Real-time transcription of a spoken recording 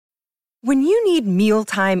When you need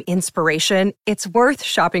mealtime inspiration, it's worth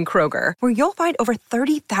shopping Kroger, where you'll find over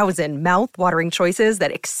 30,000 mouth-watering choices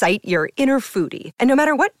that excite your inner foodie. And no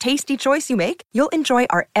matter what tasty choice you make, you'll enjoy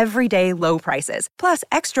our everyday low prices, plus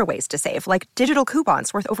extra ways to save, like digital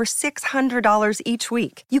coupons worth over $600 each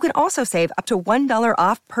week. You can also save up to $1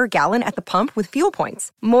 off per gallon at the pump with fuel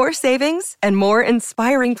points. More savings and more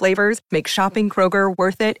inspiring flavors make shopping Kroger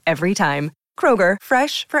worth it every time. Kroger,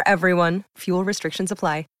 fresh for everyone. Fuel restrictions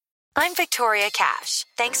apply. I'm Victoria Cash.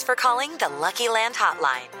 Thanks for calling the Lucky Land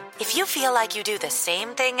Hotline. If you feel like you do the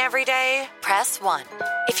same thing every day, press 1.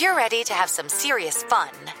 If you're ready to have some serious fun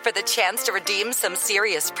for the chance to redeem some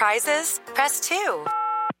serious prizes, press 2.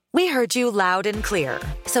 We heard you loud and clear.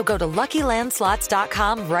 So go to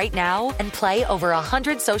LuckyLandSlots.com right now and play over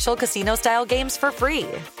 100 social casino-style games for free.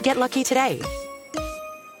 Get lucky today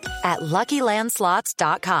at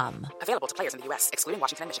LuckyLandSlots.com. Available to players in the U.S., excluding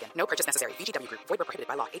Washington and Michigan. No purchase necessary. VGW Group. Void where prohibited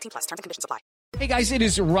by law. 18+. Terms and conditions apply. Hey, guys, it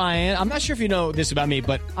is Ryan. I'm not sure if you know this about me,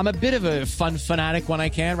 but I'm a bit of a fun fanatic when I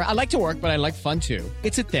can. I like to work, but I like fun, too.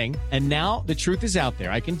 It's a thing. And now the truth is out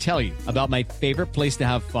there. I can tell you about my favorite place to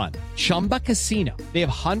have fun. Chumba Casino. They have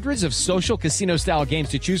hundreds of social casino-style games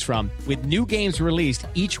to choose from with new games released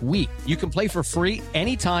each week. You can play for free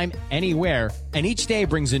anytime, anywhere, and each day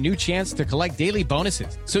brings a new chance to collect daily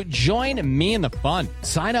bonuses. So join me in the fun.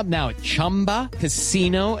 Sign up now at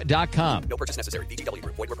ChumbaCasino.com. No purchase necessary. VGW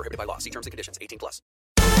Group. Void where prohibited by law. See terms and conditions. 18+.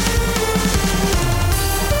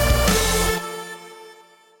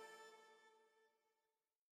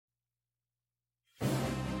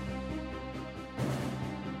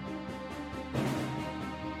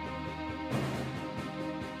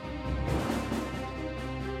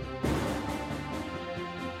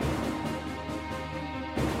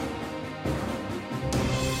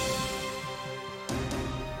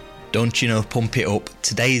 Don't you know, pump it up.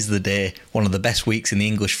 Today is the day, one of the best weeks in the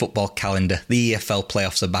English football calendar. The EFL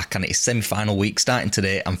playoffs are back and it is semi-final week starting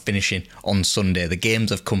today and finishing on Sunday. The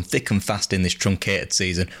games have come thick and fast in this truncated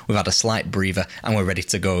season. We've had a slight breather and we're ready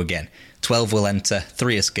to go again. 12 will enter,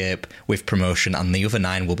 3 escape with promotion and the other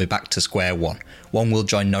 9 will be back to square one. 1 will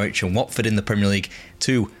join Norwich and Watford in the Premier League,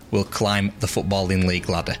 2 will climb the Footballing League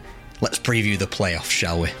ladder. Let's preview the playoffs,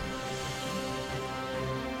 shall we?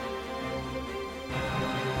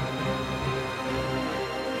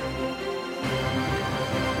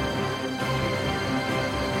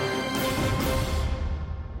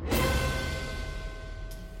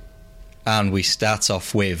 And we start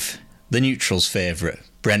off with the neutrals' favourite,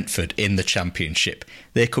 Brentford, in the Championship.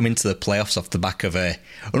 They come into the playoffs off the back of an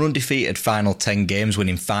undefeated final 10 games,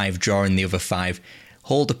 winning 5, drawing the other 5.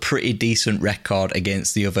 Hold a pretty decent record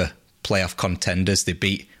against the other playoff contenders. They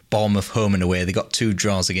beat Bournemouth home and away. They got 2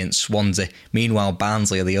 draws against Swansea. Meanwhile,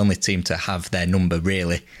 Barnsley are the only team to have their number,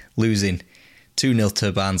 really, losing 2-0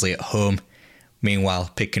 to Barnsley at home.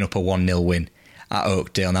 Meanwhile, picking up a 1-0 win at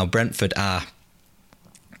Oakdale. Now, Brentford are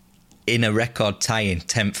in a record-tying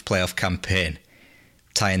 10th playoff campaign,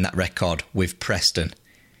 tying that record with Preston.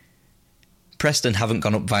 Preston haven't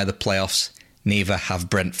gone up via the playoffs, neither have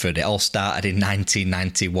Brentford. It all started in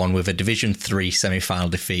 1991 with a Division 3 semi-final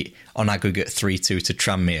defeat on aggregate 3-2 to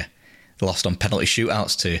Tranmere. They lost on penalty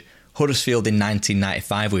shootouts to Huddersfield in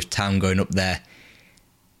 1995, with Town going up there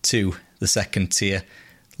to the second tier.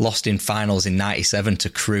 Lost in finals in 97 to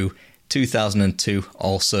Crewe, 2002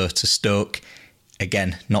 also to Stoke.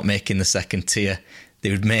 Again, not making the second tier.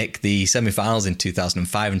 They would make the semi-finals in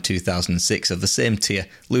 2005 and 2006 of the same tier,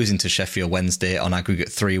 losing to Sheffield Wednesday on aggregate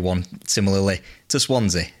 3-1, similarly to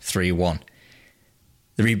Swansea 3-1.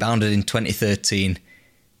 They rebounded in 2013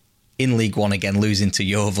 in League One again, losing to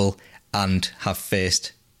Yeovil, and have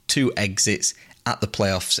faced 2 exits at the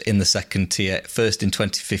playoffs in the second tier. First in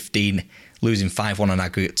 2015, losing 5-1 on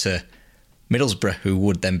aggregate to Middlesbrough, who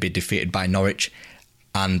would then be defeated by Norwich.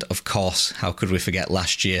 And, of course, how could we forget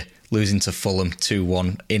last year, losing to Fulham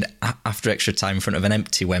 2-1 after extra time in front of an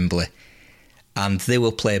empty Wembley. And they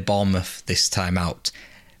will play Bournemouth this time out.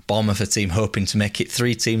 Bournemouth, a team hoping to make it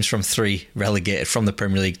 3 teams from 3 relegated from the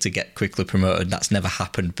Premier League to get quickly promoted. That's never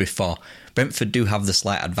happened before. Brentford do have the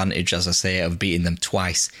slight advantage, as I say, of beating them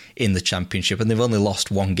twice in the Championship, and they've only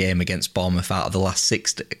lost 1 game against Bournemouth out of the last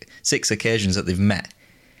 6 occasions that they've met.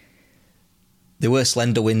 There were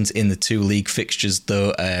slender wins in the 2 league fixtures,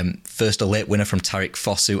 though. First, a late winner from Tariq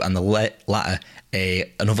Fosu, and the latter,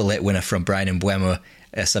 another late winner from Brian Mbeumo,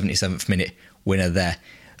 a 77th minute winner there.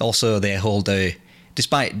 Also, they hold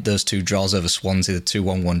despite those 2 draws over Swansea, the 2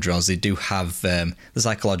 1-1 draws, they do have the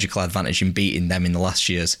psychological advantage in beating them in the last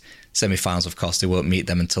year's semi-finals. Of course, they won't meet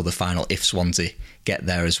them until the final if Swansea get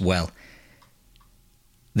there as well.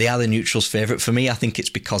 They are the neutrals' favourite. For me, I think it's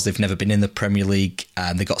because they've never been in the Premier League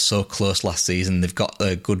and they got so close last season. They've got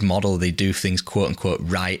a good model. They do things quote-unquote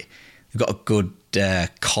right. They've got a good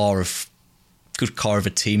core of a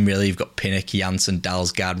team, really. You've got Pinnock, Janssen,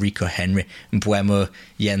 Dalsgaard, Rico Henry, Mbeumo,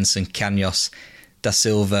 Jensen, Canos, Da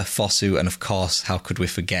Silva, Fosu, and of course, how could we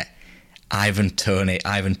forget Ivan Toney,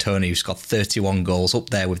 who scored 31 goals,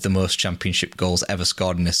 up there with the most championship goals ever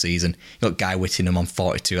scored in a season. You've got Guy Whittingham on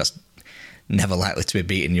 42, that's never likely to be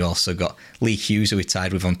beaten. You also got Lee Hughes, who he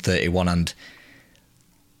tied with on 31, and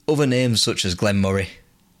other names such as Glenn Murray,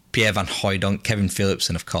 Pierre Van Hooijdonk, Kevin Phillips,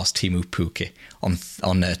 and of course Teemu Pukki on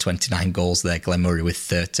 29 goals there, Glenn Murray with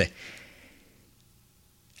 30.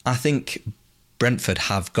 I think Brentford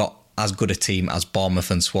have got as good a team as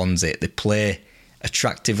Bournemouth and Swansea. They play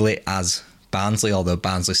attractively as Barnsley, although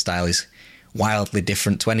Barnsley's style is wildly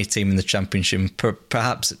different to any team in the Championship,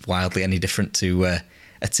 perhaps wildly any different to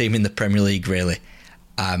a team in the Premier League, really.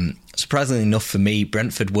 Surprisingly enough for me,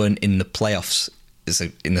 Brentford weren't in the playoffs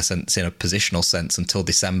in a positional sense until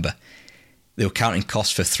December. They were counting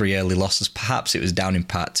costs for 3 early losses. Perhaps it was down in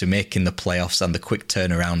part to making the playoffs and the quick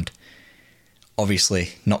turnaround. Obviously,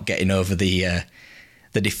 not getting over the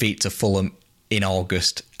defeat to Fulham in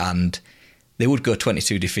August, and they would go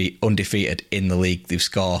 22 undefeated in the league. They've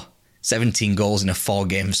scored 17 goals in a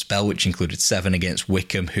 4-game spell, which included 7 against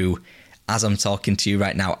Wickham, who, as I'm talking to you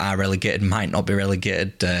right now, are relegated, might not be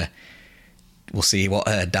relegated. We'll see what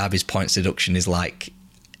Derby's points deduction is like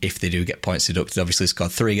if they do get points deducted. Obviously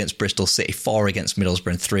scored 3 against Bristol City, 4 against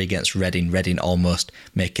Middlesbrough and 3 against Reading. Reading almost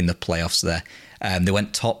making the playoffs there. They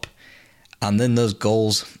went top, and then those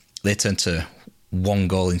goals, they turned to 1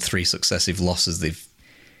 goal in 3 successive losses. They've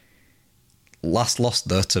last lost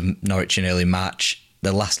though to Norwich in early March.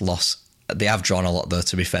 Their last loss, they have drawn a lot though,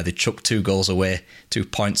 to be fair. They chucked 2 goals away, 2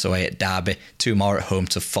 points away at Derby, 2 more at home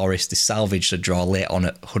to Forest. They salvaged a draw late on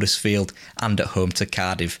at Huddersfield and at home to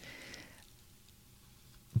Cardiff.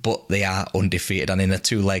 But they are undefeated, and in a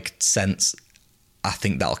 2-legged sense, I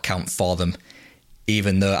think that'll count for them.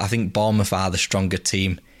 Even though I think Bournemouth are the stronger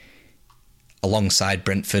team alongside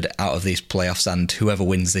Brentford out of these playoffs, and whoever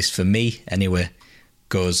wins this, for me anyway,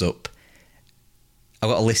 goes up. I've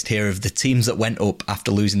got a list here of the teams that went up after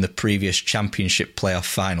losing the previous Championship playoff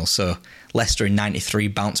final. So Leicester in 93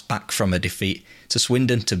 bounced back from a defeat to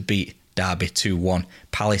Swindon to beat Derby 2-1.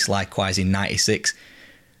 Palace likewise in 96,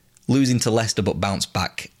 losing to Leicester but bounced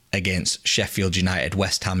back against Sheffield United.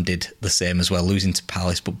 West Ham did the same as well, losing to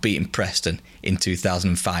Palace but beating Preston in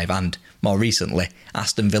 2005. And more recently,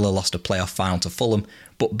 Aston Villa lost a playoff final to Fulham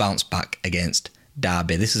but bounced back against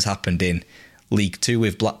Derby. This has happened in League 2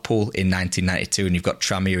 with Blackpool in 1992, and you've got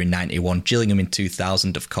Tranmere in 91, Gillingham in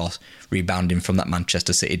 2000, of course, rebounding from that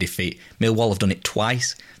Manchester City defeat. Millwall have done it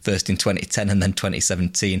twice, first in 2010 and then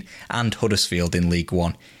 2017, and Huddersfield in League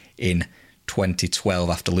 1 in 2012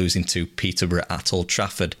 after losing to Peterborough at Old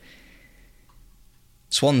Trafford.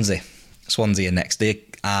 Swansea are next. They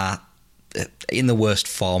are in the worst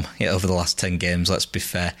form over the last 10 games, let's be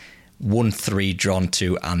fair. Won 3, drawn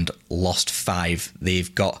 2, and lost 5. They've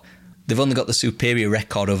only got the superior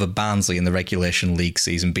record over Barnsley in the regulation league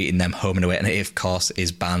season, beating them home and away. And it, of course,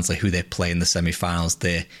 is Barnsley who they play in the semi-finals.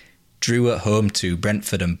 They drew at home to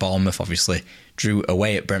Brentford and Bournemouth, obviously. Drew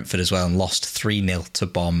away at Brentford as well and lost 3-0 to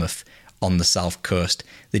Bournemouth on the south coast.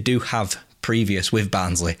 They do have previous with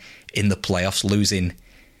Barnsley in the playoffs, losing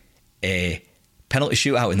a penalty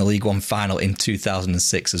shootout in the League One final in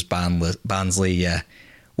 2006 as Barnsley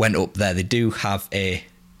went up there. They do have a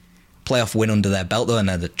playoff win under their belt though, and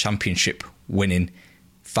the Championship winning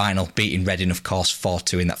final, beating Reading, of course,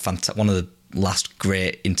 4-2 in that one of the last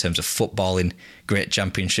great, in terms of footballing, great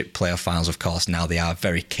Championship playoff finals. Of course, now they are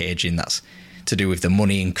very cagey, and that's to do with the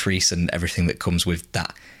money increase and everything that comes with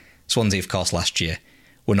that. Swansea, of course, last year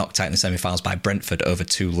were knocked out in the semi-finals by Brentford over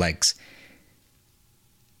 2 legs.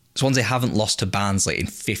 Swansea haven't lost to Barnsley in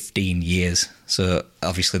 15 years, so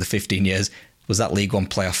obviously the 15 years was that League One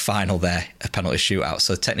playoff final there, a penalty shootout,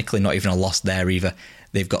 so technically not even a loss there either.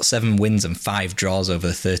 They've got 7 wins and 5 draws over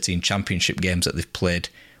the 13 Championship games that they've played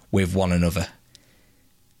with one another.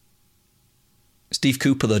 Steve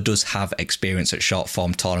Cooper, though, does have experience at short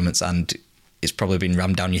form tournaments, and it's probably been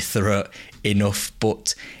rammed down your throat enough,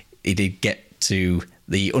 but he did get to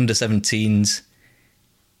the under-17s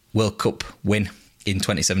World Cup win in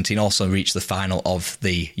 2017, also reached the final of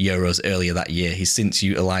the Euros earlier that year. He's since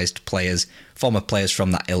utilised former players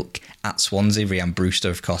from that ilk at Swansea. Ryan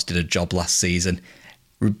Brewster, of course, did a job last season.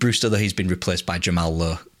 Brewster, though, he's been replaced by Jamal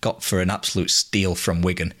Lowe, got for an absolute steal from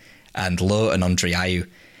Wigan. And Lowe and Andre Ayew,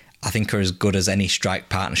 I think, are as good as any strike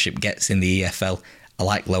partnership gets in the EFL. I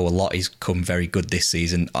like Lowe a lot. He's come very good this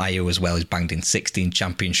season. Ayew as well is banged in 16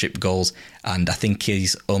 championship goals, and I think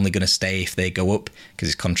he's only going to stay if they go up because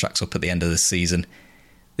his contract's up at the end of the season.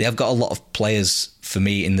 They have got a lot of players for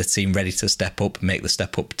me in the team ready to step up, make the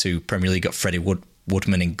step up to Premier League. Got Freddie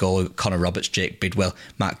Woodman in goal, Connor Roberts, Jake Bidwell,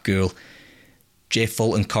 Matt Gould, Jay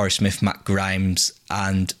Fulton, Corey Smith, Matt Grimes,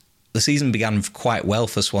 and the season began quite well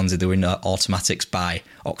for Swansea. They were in automatics by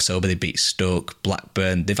October. They beat Stoke,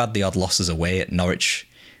 Blackburn. They've had the odd losses away at Norwich,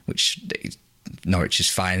 which Norwich is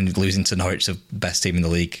fine. Losing to Norwich, the best team in the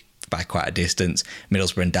league by quite a distance.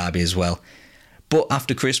 Middlesbrough and Derby as well. But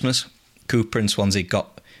after Christmas, Cooper and Swansea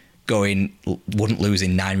got going, wouldn't lose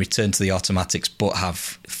in 9, returned to the automatics, but have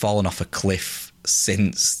fallen off a cliff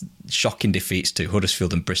since. Shocking defeats to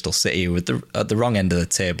Huddersfield and Bristol City, who were at the wrong end of the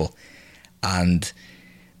table. And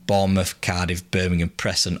Bournemouth, Cardiff, Birmingham,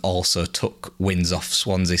 Preston also took wins off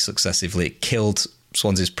Swansea successively. It killed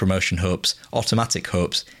Swansea's promotion hopes, automatic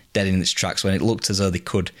hopes, dead in its tracks when it looked as though they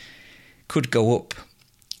could go up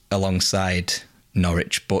alongside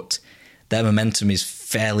Norwich, but their momentum is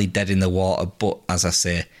fairly dead in the water. But as I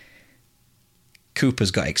say,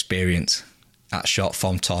 Cooper's got experience at short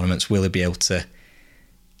form tournaments. Will he be able to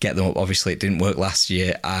get them up? Obviously, it didn't work last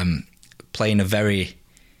year. Playing a very,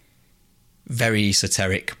 very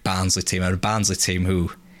esoteric Barnsley team, and a Barnsley team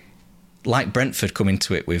who, like Brentford, come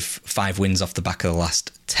into it with 5 wins off the back of the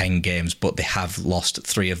last 10 games, but they have lost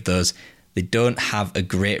 3 of those. They don't have a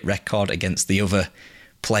great record against the other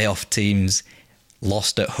playoff teams.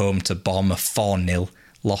 Lost at home to Bournemouth 4-0,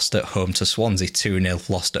 lost at home to Swansea 2-0,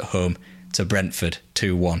 lost at home to Brentford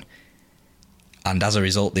 2-1. And as a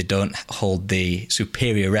result, they don't hold the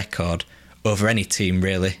superior record over any team,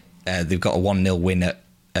 really. They've got a 1-0 win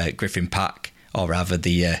at Griffin Park, or rather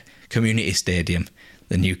the community stadium,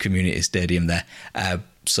 the new community stadium there.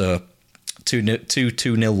 So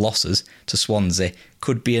 2-0 losses to Swansea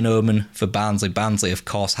could be an omen for Barnsley. Barnsley, of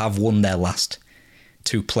course, have won their last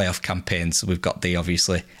 2 playoff campaigns. We've got the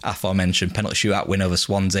obviously aforementioned penalty shootout win over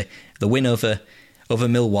Swansea, the win over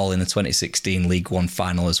Millwall in the 2016 League One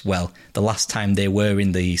final as well. The last time they were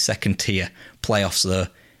in the second tier playoffs, though,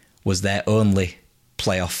 was their only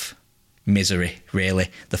playoff misery, really.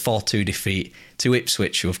 The 4-2 defeat to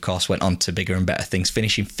Ipswich, who of course went on to bigger and better things,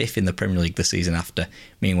 finishing 5th in the Premier League the season after.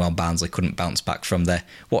 Meanwhile, Barnsley couldn't bounce back from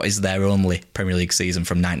what is their only Premier League season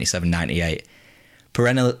from 97-98.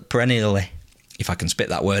 Perennially, if I can spit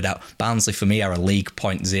that word out, Barnsley for me are a League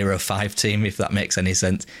 .05 team, if that makes any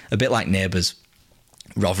sense. A bit like neighbours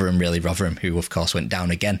Rotherham, who of course went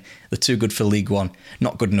down again. They're too good for League One,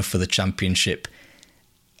 not good enough for the Championship.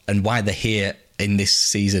 And why they're here in this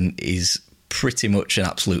season is pretty much an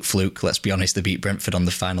absolute fluke. Let's be honest, they beat Brentford on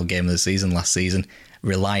the final game of the season last season,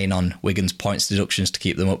 relying on Wigan's points deductions to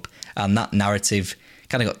keep them up. And that narrative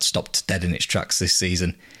kind of got stopped dead in its tracks this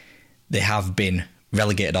season. They have been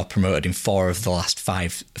relegated or promoted in 4 of the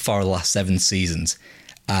last 7 seasons.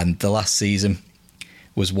 And the last season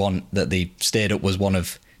was one that they stayed up, was one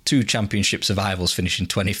of 2 Championship survivals, finishing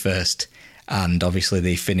 21st. And obviously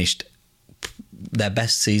they finished, their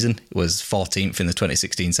best season was 14th in the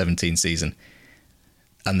 2016-17 season.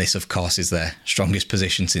 And this, of course, is their strongest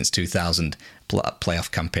position since 2000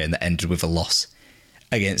 playoff campaign that ended with a loss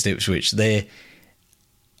against Ipswich.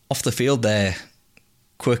 Off the field, they're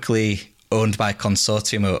quickly owned by a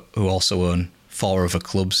consortium who also own 4 other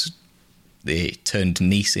clubs. They turned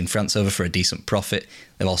Nice in France over for a decent profit.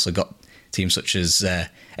 They've also got teams such as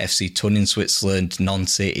FC Thun in Switzerland,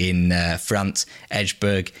 Nancy in France,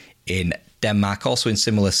 Edgeburg in Denmark, also in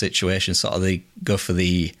similar situations. Sort of they go for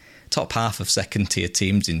the top half of second-tier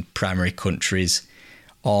teams in primary countries,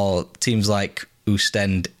 or teams like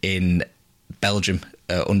Oostende in Belgium,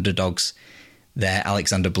 underdogs there.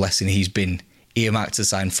 Alexander Blessing, he's been earmarked to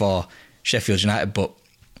sign for Sheffield United, but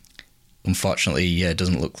unfortunately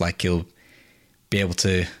doesn't look like he'll be able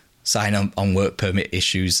to sign on work permit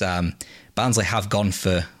issues. Barnsley have gone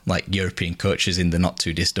for European coaches in the not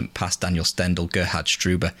too distant past. Daniel Stendel, Gerhard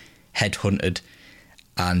Struber, headhunted,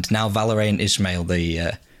 and now Valérien Ismaël,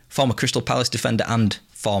 the former Crystal Palace defender and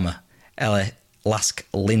former LASK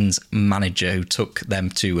Linz manager, who took them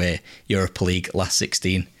to a Europa League last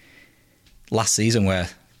season, where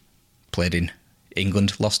played in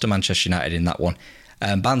England, lost to Manchester United in that one.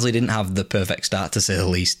 Barnsley didn't have the perfect start, to say the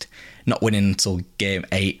least, not winning until Game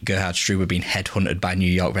 8, Gerhard Struber being headhunted by New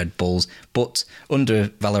York Red Bulls. But under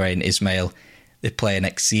Valérien Ismaël, they play an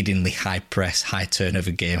exceedingly high press, high turnover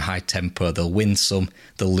game, high tempo. They'll win some,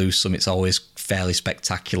 they'll lose some. It's always fairly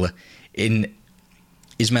spectacular. In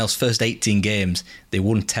Ismail's first 18 games, they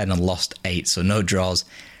won 10 and lost 8, so no draws.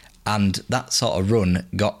 And that sort of run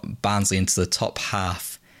got Barnsley into the top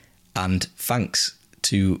half. And thanks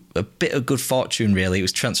to a bit of good fortune, really. It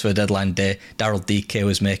was transfer deadline day. Daryl Dike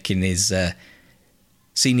was making his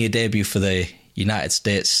senior debut for the United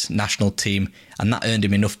States national team, and that earned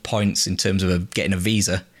him enough points in terms of getting a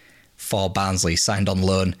visa for Barnsley. He signed on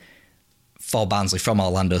loan for Barnsley from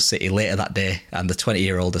Orlando City later that day, and the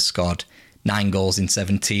 20-year-old has scored 9 goals in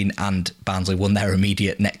 17, and Barnsley won their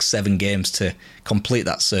immediate next 7 games to complete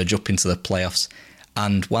that surge up into the playoffs.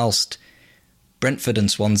 And whilst Brentford and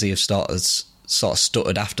Swansea have sort of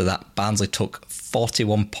stuttered after that, Barnsley took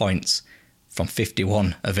 41 points from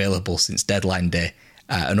 51 available since deadline day.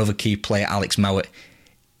 Another key player, Alex Mowat,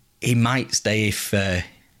 he might stay if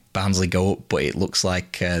Barnsley go up, but it looks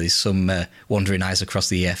like there's some wandering eyes across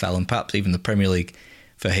the EFL and perhaps even the Premier League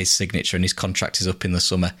for his signature, and his contract is up in the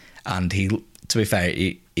summer. And he, to be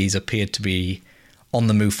fair, he's appeared to be on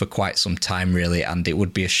the move for quite some time, really, and it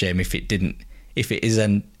would be a shame if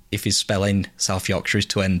his spell in South Yorkshire is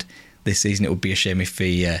to end this season. It would be a shame if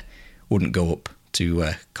he wouldn't go up to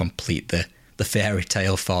complete the fairy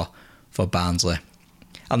tale for Barnsley.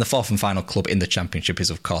 And the fourth and final club in the Championship is,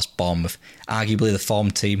 of course, Bournemouth, arguably the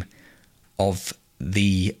form team out of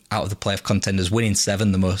the playoff contenders, winning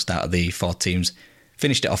 7, the most out of the 4 teams.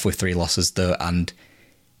 Finished it off with 3 losses, though, and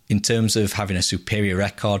in terms of having a superior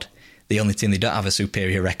record, the only team they don't have a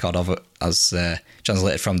superior record of, as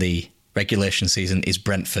translated from the regulation season, is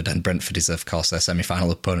Brentford, and Brentford is, of course, their semi-final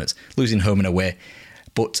opponents, losing home and away.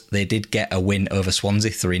 But they did get a win over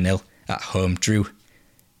Swansea, 3-0 at home, drew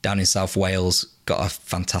down in South Wales, got a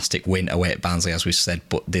fantastic win away at Barnsley, as we said,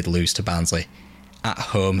 but did lose to Barnsley at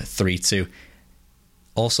home, 3-2.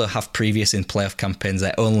 Also have previous in playoff campaigns.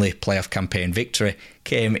 Their only playoff campaign victory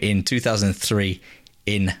came in 2003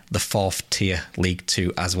 in the 4th tier League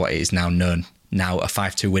 2, as what it is now known. Now a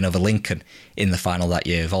 5-2 win over Lincoln in the final that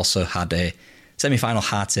year. They've also had a semi-final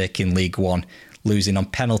heartache in League 1, losing on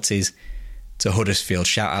penalties to Huddersfield.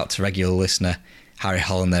 Shout out to regular listener Harry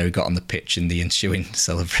Holland there, who got on the pitch in the ensuing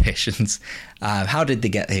celebrations. How did they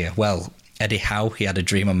get here? Well, Eddie Howe, he had a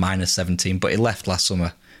dream of -17, but he left last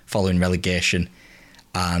summer following relegation.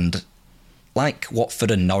 And like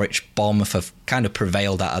Watford and Norwich, Bournemouth have kind of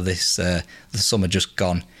prevailed out of this the summer just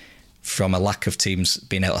gone from a lack of teams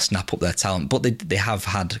being able to snap up their talent. But they have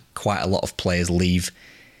had quite a lot of players leave.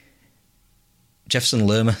 Jefferson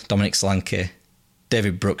Lerma, Dominic Solanke,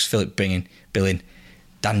 David Brooks, Philip Billing,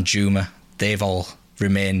 Dan Juma, they've all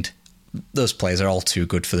remained. Those players are all too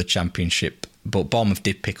good for the Championship. But Bournemouth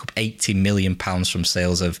did pick up £80 million from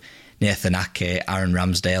sales of Nathan Ake, Aaron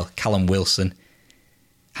Ramsdale, Callum Wilson,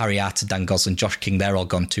 Harry Arter, Dan Gosling, Josh King. They're all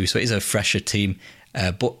gone too. So it is a fresher team.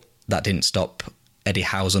 But that didn't stop Eddie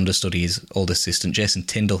Howe's understudy, his old assistant, Jason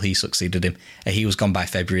Tyndall. He succeeded him. He was gone by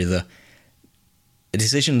February, though. A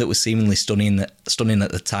decision that was seemingly stunning at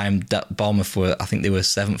the time. That Bournemouth were, I think they were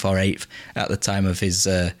 7th or 8th at the time of his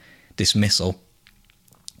dismissal.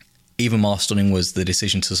 Even more stunning was the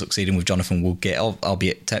decision to succeed him with Jonathan Woodgate,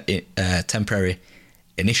 albeit temporary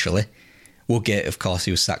initially. Woodgate, of course,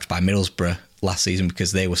 he was sacked by Middlesbrough last season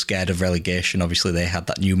because they were scared of relegation. Obviously, they had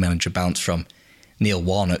that new manager bounce from Neil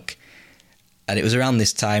Warnock. And it was around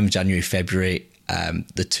this time, January, February,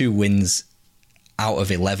 the 2 wins out of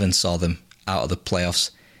 11 saw them out of the playoffs.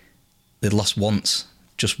 They'd lost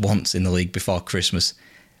just once in the league before Christmas.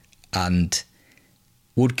 And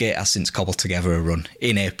Woodgate has since cobbled together a run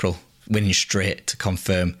in April, winning straight to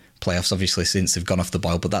confirm playoffs, obviously, since they've gone off the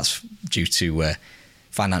boil, but that's due to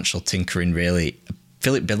financial tinkering, really.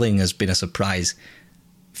 Philip Billing has been a surprise,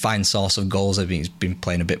 fine source of goals. I think he's been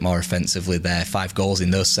playing a bit more offensively there. 5 goals in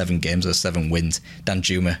those 7 games, those 7 wins. Dan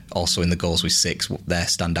Juma also in the goals with 6, their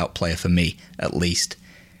standout player for me, at least.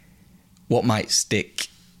 What might stick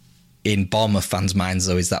in Bournemouth fans' minds,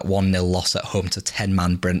 though, is that 1-0 loss at home to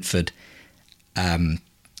 10-man Brentford.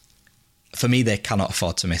 For me, they cannot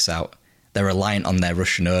afford to miss out. They're reliant on their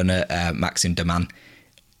Russian owner, Maxim Daman.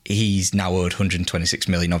 He's now owed $126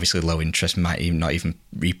 million, obviously low interest, might not even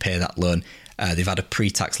repay that loan. They've had a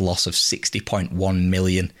pre-tax loss of $60.1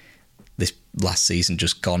 million this last season,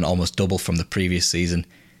 just gone, almost double from the previous season.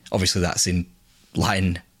 Obviously, that's in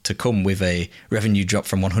line to come with a revenue drop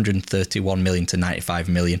from $131 million to $95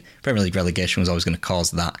 million. Premier League relegation was always going to cause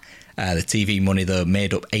that. The TV money, though,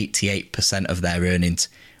 made up 88% of their earnings,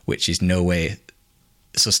 which is no way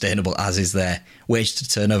sustainable, as is their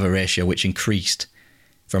wage-to-turnover ratio, which increased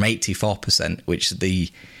from 84%, which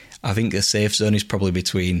I think the safe zone is probably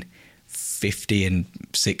between 50 and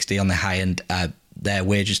 60 on the high end. Their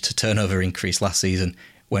wages to turnover increase last season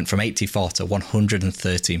went from 84 to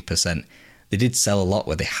 113%. They did sell a lot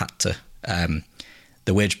where they had to.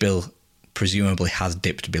 The wage bill presumably has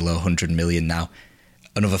dipped below 100 million now.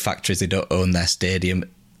 Another factor is they don't own their stadium.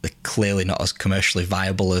 they're clearly not as commercially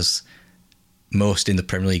viable as most in the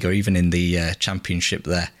Premier League or even in the Championship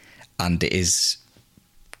there. And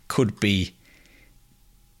could be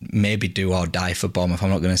maybe do or die for Bournemouth. I'm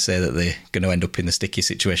not going to say that they're going to end up in the sticky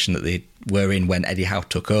situation that they were in when Eddie Howe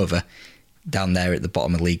took over down there at the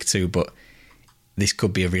bottom of League Two, but this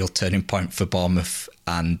could be a real turning point for Bournemouth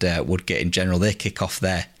and Woodgate in general. They kick off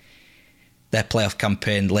their playoff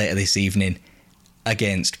campaign later this evening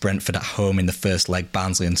against Brentford at home in the first leg.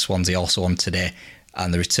 Barnsley and Swansea also on today,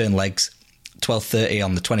 and the return legs 12:30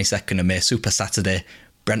 on the 22nd of May, Super Saturday,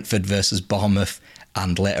 Brentford versus Bournemouth,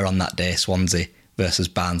 and later on that day Swansea versus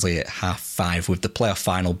Barnsley at 5:30, with the playoff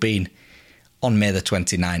final being on May the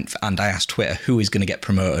 29th. And I asked Twitter who is going to get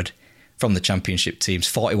promoted from the Championship teams.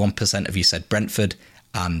 41% of you said Brentford,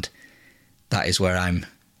 and that is where I'm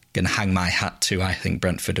going to hang my hat to. I think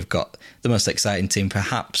Brentford have got the most exciting team,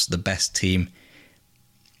 perhaps the best team.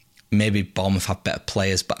 Maybe Bournemouth have better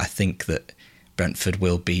players, but I think that Brentford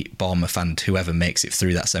will beat Bournemouth, and whoever makes it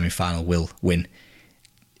through that semi-final will win.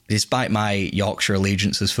 Despite my Yorkshire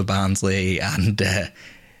allegiances for Barnsley, and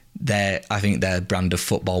I think their brand of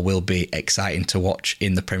football will be exciting to watch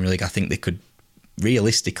in the Premier League. I think they could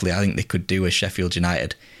do as Sheffield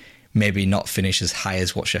United, maybe not finish as high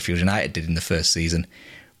as what Sheffield United did in the first season,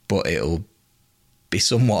 but it'll be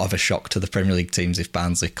somewhat of a shock to the Premier League teams if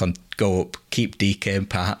Barnsley can go up, keep DK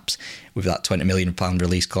perhaps with that £20 million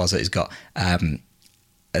release clause that he's got.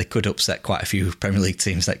 They could upset quite a few Premier League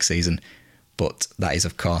teams next season, but that is,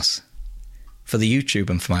 of course, for the YouTube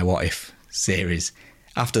and for my What If series.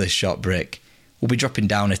 After this short break, we'll be dropping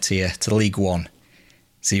down a tier to League One.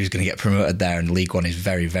 See who's going to get promoted there, and League One is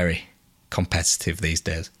very, very competitive these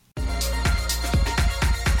days.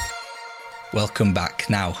 Welcome back.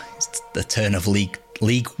 Now, it's the turn of League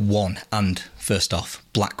One, and first off,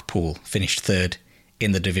 Blackpool finished third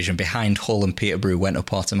in the division behind Hull, and Peterborough went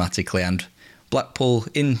up automatically, and Blackpool,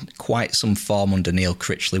 in quite some form under Neil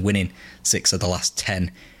Critchley, winning 6 of the last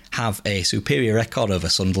 10, have a superior record over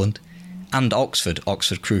Sunderland and Oxford,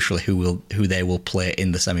 crucially, who they will play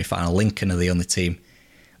in the semi-final. Lincoln are the only team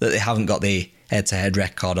that they haven't got the head-to-head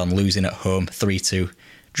record on, losing at home 3-2,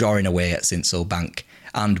 drawing away at Sincil Bank.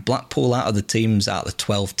 And Blackpool, out of the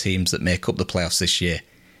 12 teams that make up the playoffs this year,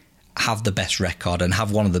 have the best record and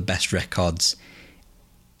have one of the best records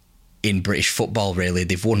in British football, really.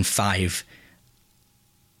 They've won 5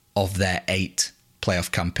 of their 8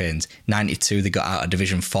 playoff campaigns. 92, they got out of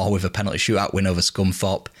Division 4 with a penalty shootout win over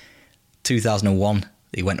Scunthorpe. 2001,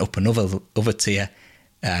 they went up another tier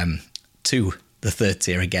to the third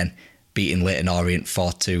tier again, beating Leyton Orient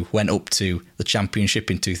 4-2. Went up to the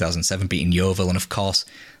Championship in 2007, beating Yeovil, and of course,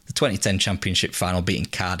 the 2010 Championship final, beating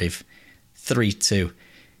Cardiff 3-2.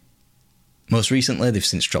 Most recently, they've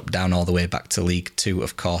since dropped down all the way back to League Two,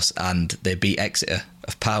 of course, and they beat Exeter,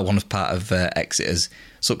 part of Exeter's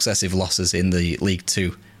successive losses in the League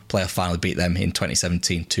Two playoff final, beat them in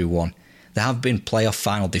 2017 2-1. There have been playoff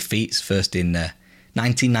final defeats, first in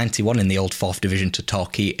 1991 in the old 4th Division to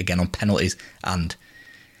Torquay, again on penalties, and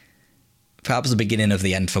perhaps the beginning of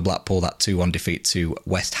the end for Blackpool, that 2-1 defeat to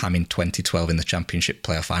West Ham in 2012 in the Championship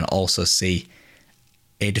playoff final. Also see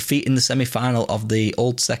a defeat in the semi-final of the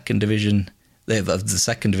old second division, of the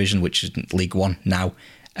second division, which is League One now,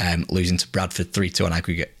 losing to Bradford 3-2 on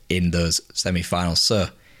aggregate in those semi-finals. So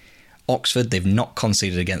Oxford, they've not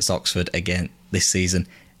conceded against Oxford again this season.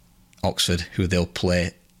 Oxford, who they'll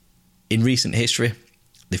play in recent history,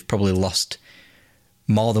 they've probably lost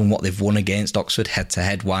more than what they've won against Oxford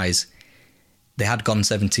head-to-head wise. They had gone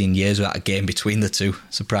 17 years without a game between the two,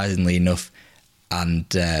 surprisingly enough, and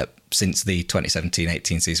since the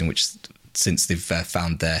 2017-18 season, which since they've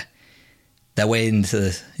found their way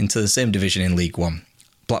into the same division in League One.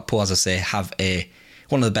 Blackpool, as I say, have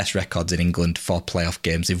one of the best records in England for playoff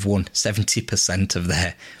games. They've won 70% of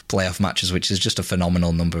their playoff matches, which is just a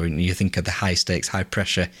phenomenal number. And you think of the high-stakes,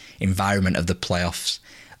 high-pressure environment of the playoffs.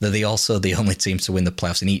 They're also the only team to win the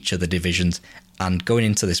playoffs in each of the divisions. And going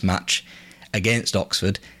into this match against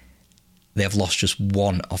Oxford, they have lost just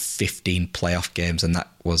 1 of 15 playoff games, and that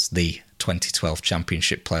was the 2012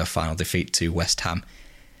 Championship playoff final defeat to West Ham.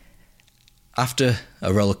 After a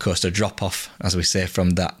rollercoaster drop-off, as we say,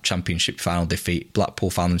 from that Championship final defeat, Blackpool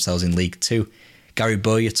found themselves in League Two. Gary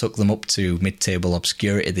Bowyer took them up to mid-table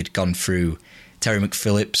obscurity. They'd gone through Terry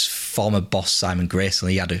McPhillips, former boss Simon Grayson.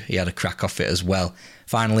 He had a crack off it as well.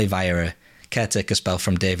 Finally, via a caretaker spell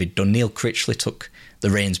from David Dunn, Neil Critchley took the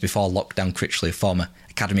reins before lockdown. Critchley, former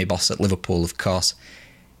academy boss at Liverpool, of course.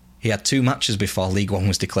 He had 2 matches before League One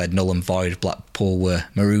was declared null and void. Blackpool were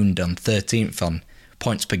marooned on 13th on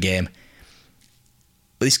points per game.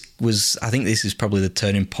 I think this is probably the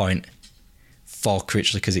turning point for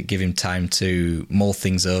Critchley because it gave him time to mull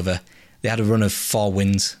things over. They had a run of 4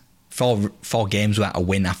 wins, four games without a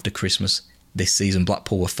win after Christmas this season.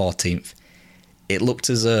 Blackpool were 14th. It looked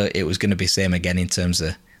as though it was going to be same again in terms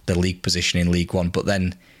of the league position in League One, but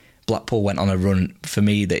then Blackpool went on a run for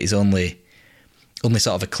me that is only sort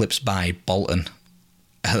of eclipsed by Bolton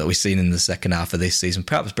that we've seen in the second half of this season.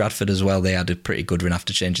 Perhaps Bradford as well. They had a pretty good run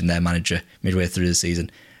after changing their manager midway through the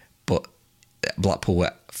season, but Blackpool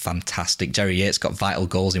were fantastic. Jerry Yates got vital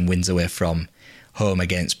goals in wins away from home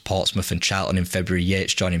against Portsmouth and Charlton in February.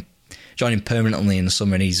 Yates joining permanently in the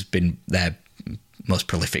summer, and he's been their most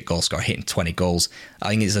prolific goal scorer, hitting 20 goals. I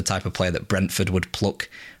think he's the type of player that Brentford would pluck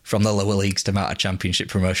from the lower leagues to mount a championship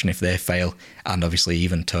promotion if they fail. And obviously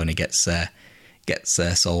even Tony gets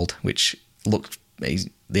sold, which looked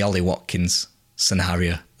the Ollie Watkins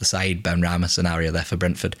scenario, the Saeed Benrahma scenario there for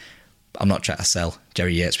Brentford. I'm not trying to sell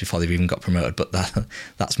Jerry Yates before they've even got promoted, but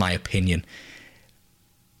that's my opinion.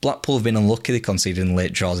 Blackpool have been unlucky. They conceded in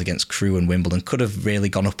late draws against Crewe and Wimbledon. Could have really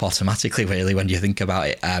gone up automatically, really, when you think about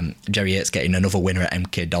it. Jerry Yates getting another winner at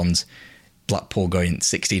MK Dons. Blackpool going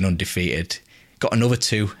 16 undefeated. Got another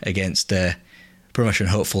 2 against promotion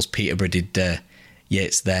hopefuls. Peterborough did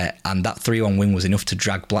Yates there. And that 3-1 win was enough to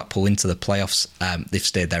drag Blackpool into the playoffs. They've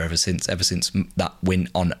stayed there ever since that win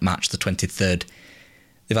on March the 23rd.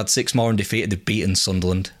 They've had 6 more undefeated. They've beaten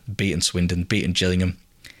Sunderland, beaten Swindon, beaten Gillingham.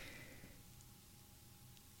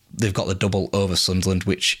 They've got the double over Sunderland,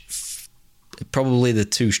 which probably the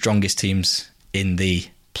 2 strongest teams in the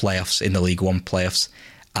playoffs, in the League One playoffs,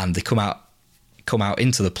 and they come out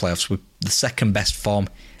into the playoffs with the second best form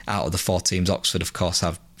out of the 4 teams. Oxford, of course,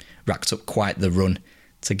 have racked up quite the run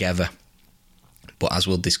together, but as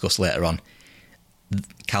we'll discuss later on,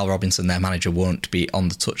 Cal Robinson, their manager, won't be on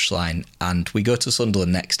the touchline. And we go to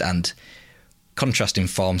Sunderland next, and contrasting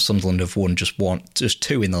form, Sunderland have won just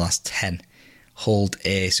 2 in the last 10. Hold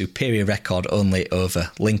a superior record only over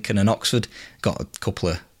Lincoln and Oxford. Got a couple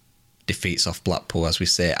of defeats off Blackpool, as we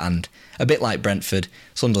say, and a bit like Brentford,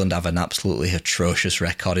 Sunderland have an absolutely atrocious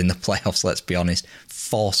record in the playoffs, let's be honest.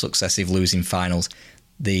 4 successive losing finals.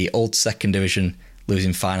 The old second division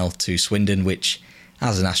losing final to Swindon, which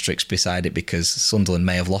has an asterisk beside it because Sunderland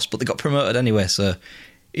may have lost, but they got promoted anyway, so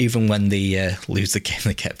even when they lose the game,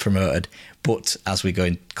 they get promoted. But as we go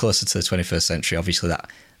in closer to the 21st century, obviously that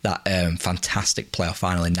fantastic playoff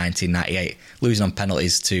final in 1998, losing on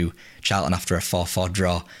penalties to Charlton after a 4-4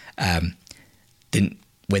 draw. Didn't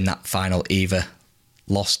win that final either.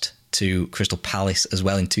 Lost to Crystal Palace as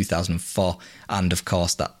well in 2004. And of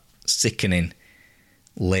course, that sickening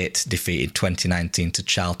late defeat in 2019 to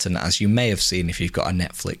Charlton, as you may have seen if you've got a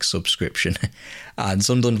Netflix subscription. And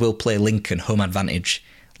Sunderland will play Lincoln home advantage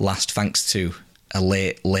last, thanks to a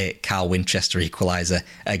late Carl Winchester equaliser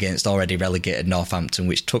against already relegated Northampton,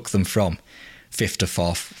 which took them from 5th to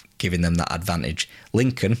 4th, giving them that advantage.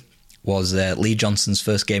 Lincoln was Lee Johnson's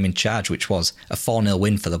first game in charge, which was a 4-0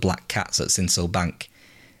 win for the Black Cats at Sincil Bank.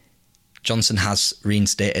 Johnson has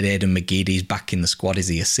reinstated Aidan McGeady. He's back in the squad as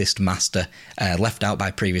the assist master, left out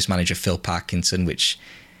by previous manager Phil Parkinson, which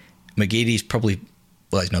McGeady's probably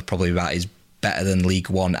is better than League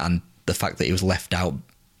One, and the fact that he was left out,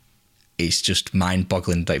 it's just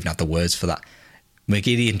mind-boggling. Don't even have the words for that.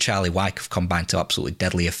 McGeady and Charlie Wyke have combined to absolutely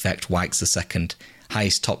deadly effect. Wyke's the second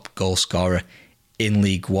highest top goal scorer in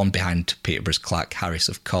League One, behind Peterborough's Clark Harris,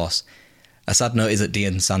 of course. A sad note is that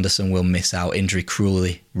Dean Sanderson will miss out, injury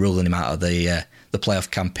cruelly ruling him out of the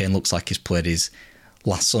playoff campaign. Looks like he's played his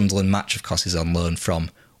last Sunderland match. Of course, he's on loan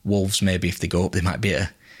from Wolves. Maybe if they go up, they might be able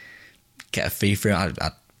to get a fee for it.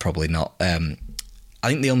 I'd probably not. I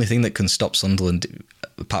think the only thing that can stop Sunderland,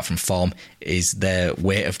 apart from form, is their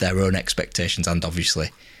weight of their own expectations, and obviously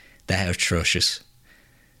they're atrocious.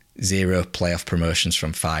 0 playoff promotions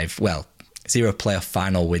from 5. Well, 0 playoff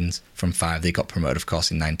final wins from 5. They got promoted, of course,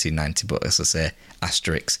 in 1990, but as I say,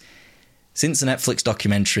 asterisks. Since the Netflix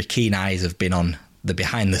documentary, keen eyes have been on the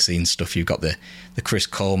behind-the-scenes stuff. You've got the Chris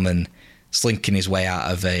Coleman slinking his way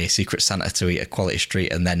out of a Secret Santa to eat at Quality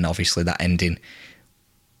Street, and then obviously that ending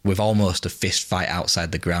with almost a fist fight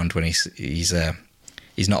outside the ground when he's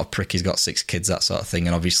not a prick, he's got 6 kids, that sort of thing.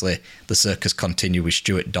 And obviously the circus continued with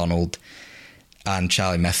Stuart Donald and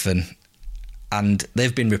Charlie Methven, and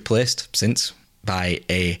they've been replaced since by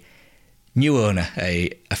a new owner, a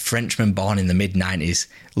Frenchman born in the mid-90s,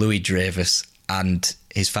 Louis Dreyfus, and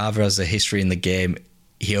his father has a history in the game.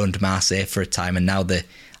 He owned Marseille for a time, and now I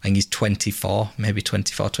think he's 24,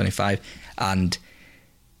 25, and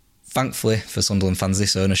thankfully for Sunderland fans,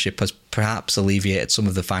 this ownership has perhaps alleviated some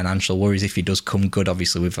of the financial worries if he does come good.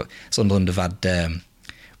 Obviously, Sunderland have had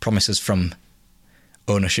promises from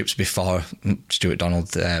ownerships before. Stuart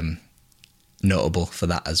Donald notable for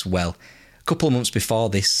that as well. A couple of months before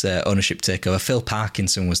this ownership takeover, Phil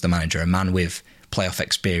Parkinson was the manager, a man with playoff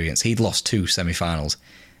experience. He'd lost 2 semi-finals,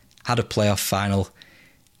 had a playoff final.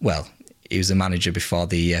 Well, he was the manager before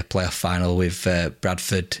the playoff final with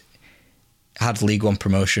Bradford, had League One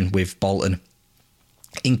promotion with Bolton.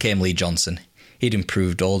 In came Lee Johnson. He'd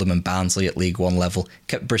improved Oldham and Barnsley at League One level,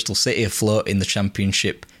 kept Bristol City afloat in the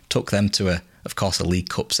Championship, took them to a League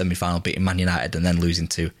Cup semi-final, beating Man United and then losing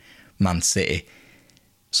to Man City.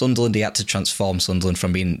 Sunderland, he had to transform Sunderland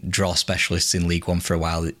from being draw specialists in League One for a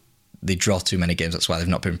while. They draw too many games, that's why they've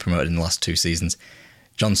not been promoted in the last 2 seasons.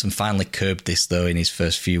 Johnson finally curbed this, though, in his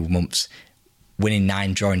first few months, winning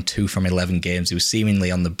 9, drawing 2 from 11 games. He was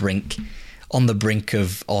seemingly on the brink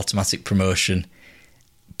of automatic promotion,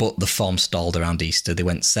 but the form stalled around Easter. They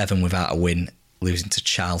went 7 without a win, losing to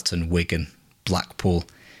Charlton, Wigan, Blackpool.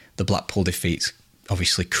 The Blackpool defeat's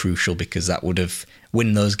obviously crucial because that would have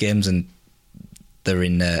won those games, and they're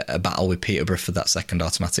in a battle with Peterborough for that second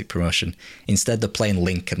automatic promotion. Instead, they're playing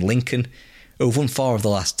Lincoln. Lincoln, who've won 4 of the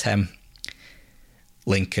last 10.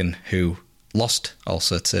 Lincoln, who lost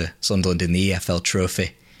also to Sunderland in the EFL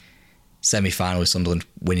Trophy semi-final, with Sunderland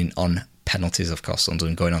winning on penalties. Of course,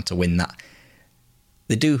 Sunderland going on to win that.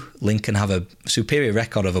 Lincoln have a superior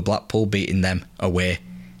record over Blackpool, beating them away.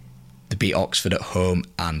 They beat Oxford at home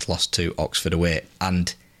and lost to Oxford away.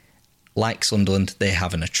 And like Sunderland, they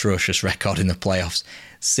have an atrocious record in the playoffs.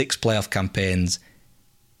 6 playoff campaigns,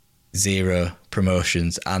 0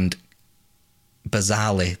 promotions, and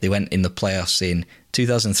bizarrely, they went in the playoffs in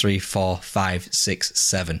 2003, 4, 5, 6,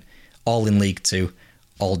 7, all in League Two,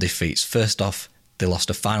 all defeats. First off, they lost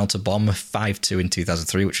a final to Bournemouth 5-2 in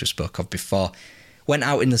 2003, which we spoke of before. Went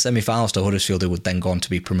out in the semi-finals to Huddersfield, who would then go on to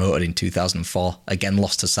be promoted in 2004. Again,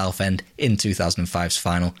 lost to Southend in 2005's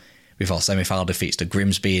final, before semi-final defeats to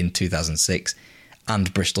Grimsby in 2006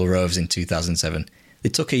 and Bristol Rovers in 2007. They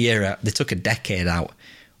took a year out. They took a decade out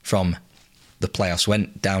from the playoffs,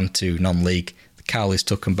 went down to non-league. The Cowleys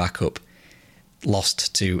took them back up,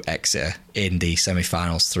 lost to Exeter in the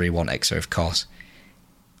semi-finals, 3-1 Exeter, of course.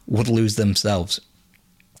 Would lose themselves.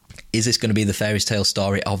 Is this going to be the fairy tale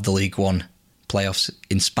story of the League One playoffs?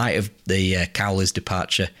 In spite of the Cowleys'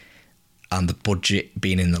 departure and the budget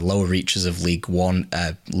being in the lower reaches of League One,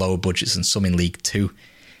 lower budgets than some in League Two,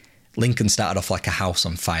 Lincoln started off like a house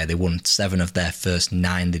on fire. They won 7 of their first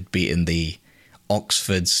 9. They'd beaten the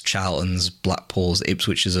Oxfords, Charltons, Blackpools,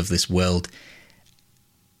 Ipswiches of this world.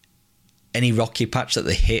 Any rocky patch that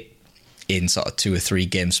they hit in sort of 2 or 3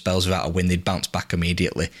 game spells without a win, they'd bounce back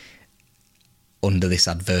immediately. Under this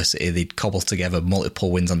adversity, they'd cobble together multiple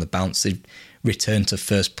wins on the bounce. They'd return to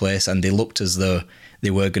first place, and they looked as though they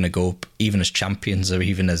were going to go up even as champions or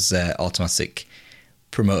even as automatic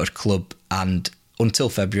promoted club, and until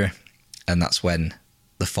February, and that's when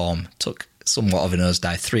the form took somewhat of a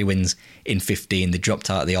nosedive. 3 wins in 15. They dropped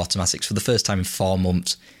out of the automatics for the first time in 4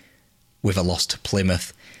 months with a loss to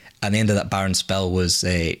Plymouth, and the end of that barren spell was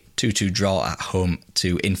a 2-2 draw at home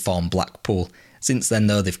to informed Blackpool. Since then,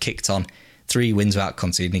 though, they've kicked on. 3 wins without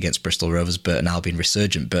conceding against Bristol Rovers, Burton Albion,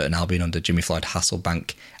 resurgent Burton Albion under Jimmy Floyd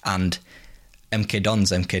Hasselbank, and MK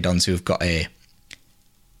Dons, who have got a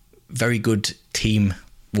very good team,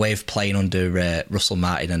 way of playing under Russell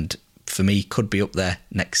Martin, and for me could be up there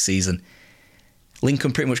next season.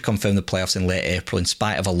 Lincoln pretty much confirmed the playoffs in late April in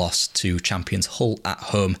spite of a loss to champions Hull at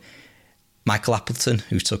home. Michael Appleton,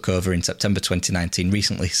 who took over in September 2019,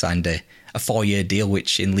 recently signed a 4-year deal,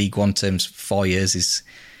 which in League One terms, 4 years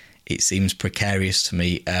it seems precarious to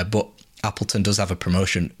me. But Appleton does have a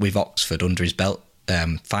promotion with Oxford under his belt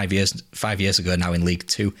 5 years ago now in League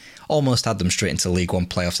Two. Almost had them straight into League One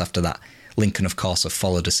playoffs after that. Lincoln, of course, have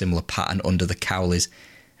followed a similar pattern under the Cowleys.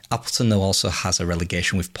 Appleton, though, also has a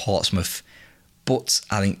relegation with Portsmouth, but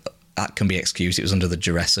I think that can be excused. It was under the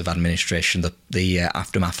duress of administration, the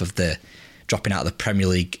aftermath of the dropping out of the Premier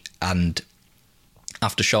League, and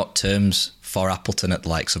after short terms for Appleton at the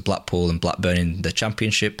likes of Blackpool and Blackburn in the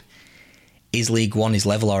Championship, is League One his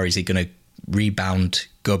level, or is he going to rebound,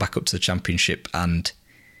 go back up to the Championship and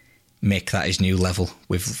make that his new level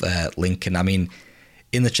with Lincoln? I mean,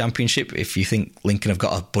 in the Championship, if you think Lincoln have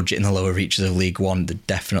got a budget in the lower reaches of League One,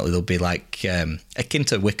 they'll be like akin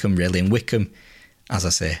to Wycombe, really. And Wycombe, as I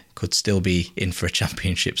say, could still be in for a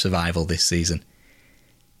Championship survival this season.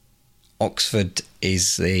 Oxford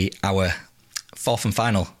is our 4th and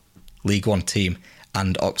final League One team,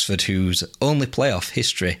 and Oxford, whose only playoff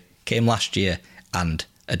history came last year, and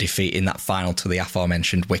a defeat in that final to the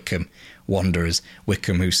aforementioned Wycombe Wanderers.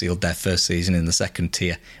 Wycombe, who sealed their first season in the second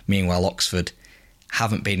tier. Meanwhile, Oxford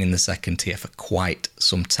haven't been in the second tier for quite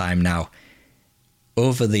some time now.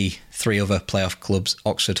 over the three other playoff clubs,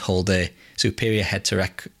 Oxford hold a superior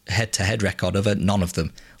head-to-head record over none of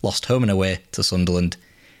them. Lost home and away to Sunderland,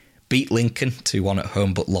 beat Lincoln 2-1 at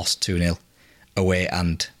home but lost 2-0 away,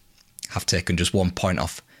 and have taken just 1 point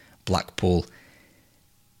off Blackpool.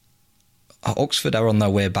 Oxford are on their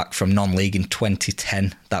way back from non-league in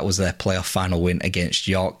 2010. That was their playoff final win against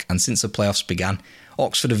York, and since the playoffs began,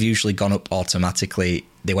 Oxford have usually gone up automatically.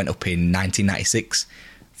 They went up in 1996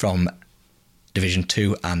 from Division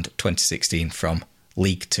 2 and 2016 from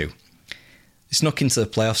League 2. They snuck into the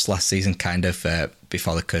playoffs last season, kind of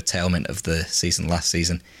before the curtailment of the season last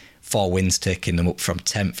season. 4 wins taking them up from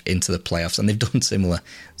 10th into the playoffs, and they've done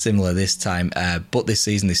similar this time. But this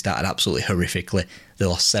season they started absolutely horrifically. They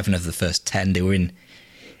lost 7 of the first 10. They were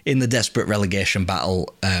in the desperate relegation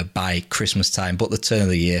battle by Christmas time, but the turn of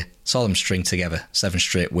the year saw them string together 7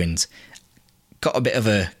 straight wins. Got a bit of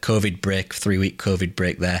a COVID break, 3-week COVID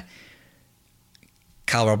break there.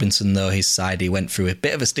 Carl Robinson, though, his side, he went through a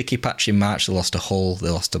bit of a sticky patch in March. They lost to Hull, they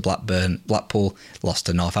lost to Blackpool, lost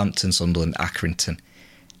to Northampton, Sunderland, Accrington.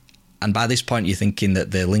 And by this point, you're thinking that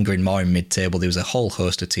they're lingering more in mid-table. There was a whole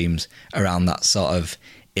host of teams around that sort of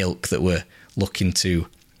ilk that were looking to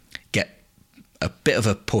get a bit of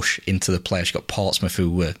a push into the playoffs. You got Portsmouth, who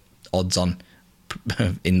were odds on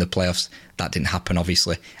in the playoffs. That didn't happen,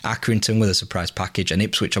 obviously. Accrington with a surprise package, and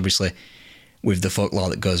Ipswich, obviously, with the folklore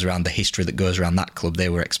that goes around, the history that goes around that club, they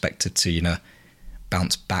were expected to,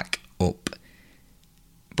 bounce back up.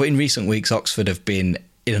 But in recent weeks, Oxford have been,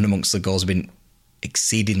 in and amongst the goals, have been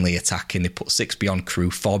exceedingly attacking. They put 6 beyond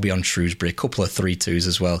Crewe, 4 beyond Shrewsbury, a couple of 3-2s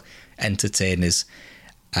as well. Entertainers.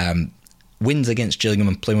 Wins against Gillingham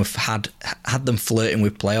and Plymouth had them flirting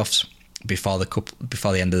with playoffs before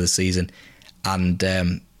the end of the season, and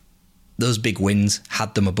those big wins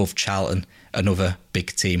had them above Charlton, another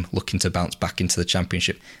big team looking to bounce back into the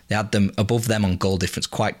Championship. They had them above them on goal difference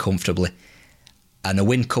quite comfortably, and a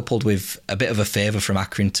win coupled with a bit of a favour from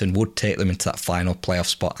Accrington would take them into that final playoff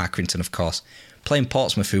spot. Accrington, of course, playing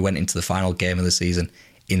Portsmouth, who went into the final game of the season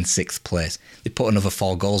in 6th place. They put another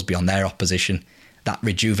 4 goals beyond their opposition. That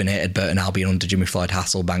rejuvenated Burton Albion under Jimmy Floyd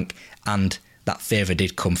Hasselbank, and that favour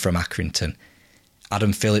did come from Accrington.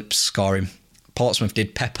 Adam Phillips scoring. Portsmouth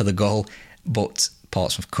did pepper the goal, but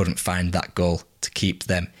Portsmouth couldn't find that goal to keep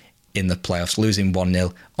them in the playoffs, losing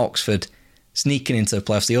 1-0. Oxford sneaking into the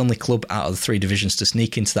playoffs, the only club out of the 3 divisions to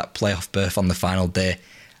sneak into that playoff berth on the final day.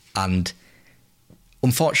 And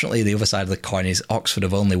unfortunately, the other side of the coin is Oxford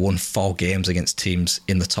have only won 4 games against teams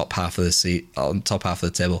in the top half of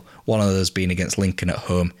the table. One of those being against Lincoln at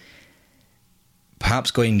home.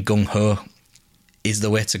 Perhaps going gung-ho is the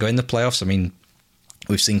way to go in the playoffs. I mean,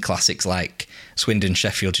 we've seen classics like Swindon,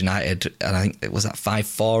 Sheffield United, and I think it was that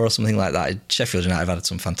 5-4 or something like that. Sheffield United have had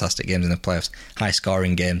some fantastic games in the playoffs,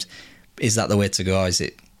 high-scoring games. Is that the way to go, or is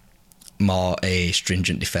it more a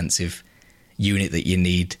stringent defensive unit that you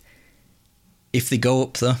need? If they go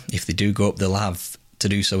up, though, if they do go up, they'll have to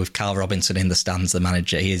do so with Carl Robinson in the stands, the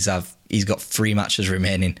manager. He's got 3 matches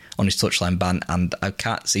remaining on his touchline ban, and I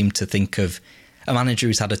can't seem to think of a manager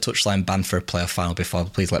who's had a touchline ban for a playoff final before.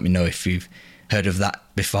 Please let me know if you've heard of that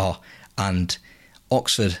before. And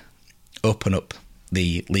Oxford open up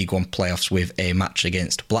the League One playoffs with a match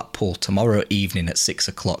against Blackpool tomorrow evening at 6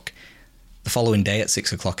 o'clock. The following day at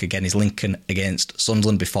 6 o'clock again is Lincoln against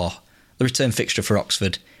Sunderland before the return fixture for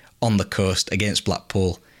Oxford on the coast against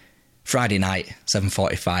Blackpool. Friday night,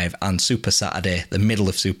 7:45, and Super Saturday, the middle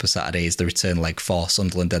of Super Saturday, is the return leg for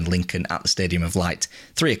Sunderland and Lincoln at the Stadium of Light.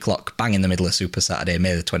 3 o'clock, bang in the middle of Super Saturday,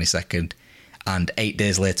 May the 22nd. And 8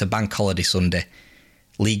 days later, Bank Holiday Sunday,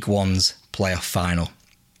 League One's playoff final.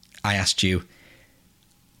 I asked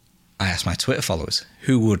my Twitter followers,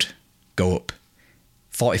 who would go up?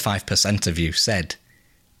 45% of you said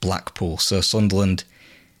Blackpool. So Sunderland,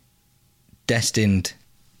 destined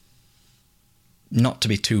not to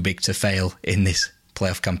be too big to fail in this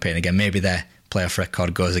playoff campaign. Again, maybe their playoff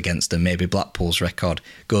record goes against them, maybe Blackpool's record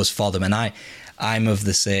goes for them. And I'm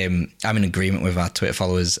in agreement with our Twitter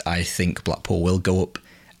followers. I think Blackpool will go up,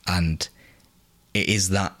 and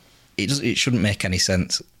it shouldn't make any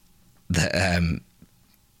sense that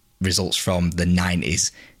results from the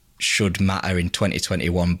 90s should matter in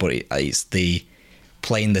 2021, but it's the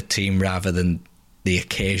playing the team rather than the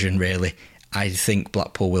occasion, really. I think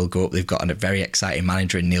Blackpool will go up. They've got a very exciting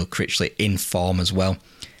manager in Neil Critchley, in form as well.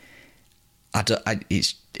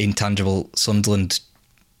 It's intangible. Sunderland,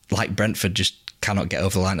 like Brentford, just cannot get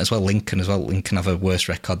over the line as well. Lincoln as well. Lincoln have a worse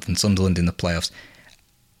record than Sunderland in the playoffs.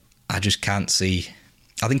 I just can't see.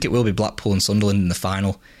 I think it will be Blackpool and Sunderland in the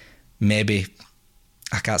final. Maybe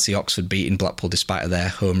I can't see Oxford beating Blackpool despite their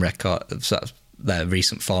home record, their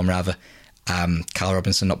recent form rather. Carl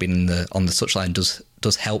Robinson not being on the touchline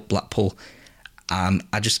does help Blackpool. I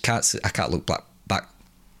can't look back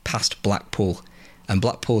past Blackpool. And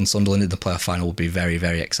Blackpool and Sunderland in the playoff final will be very,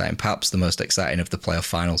 very exciting. Perhaps the most exciting of the playoff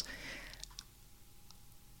finals.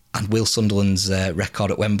 And will Sunderland's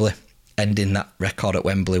record at Wembley, ending that record at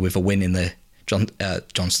Wembley with a win in the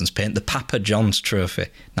Johnson's Paint, the Papa John's Trophy,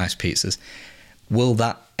 nice pizzas. Will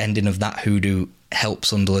that ending of that hoodoo help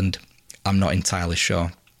Sunderland? I'm not entirely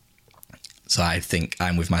sure. So I think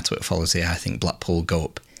I'm with my Twitter followers here. I think Blackpool will go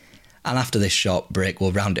up. And after this short break,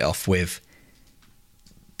 we'll round it off with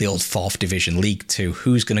the old 4th Division, League 2.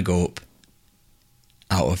 Who's going to go up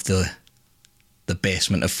out of the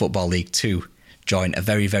basement of Football League 2, join a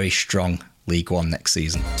very, very strong League 1 next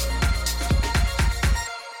season?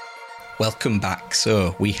 Welcome back.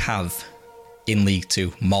 So we have in League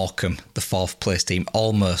 2, Morecambe, the 4th place team,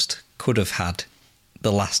 almost could have had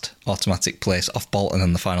the last automatic place off Bolton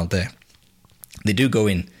on the final day. They do go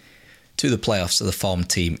in to the playoffs of the form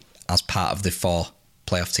team as part of the 4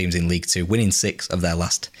 playoff teams in League 2, winning 6 of their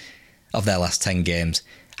last 10 games.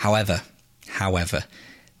 However,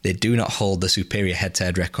 they do not hold the superior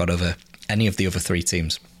head-to-head record over any of the other 3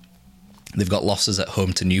 teams. They've got losses at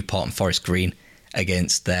home to Newport and Forest Green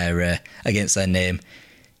against their name.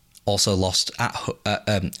 Also lost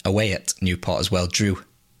away at Newport as well. Drew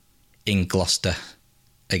in Gloucester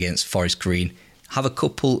against Forest Green.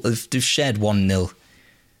 They've shared 1-0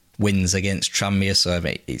 wins against Tranmere, so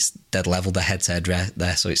it's dead level, the head-to-head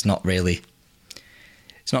there, so it's not really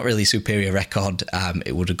superior record.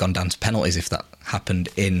 It would have gone down to penalties if that happened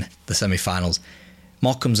in the semi-finals.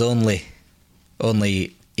 Morecambe's only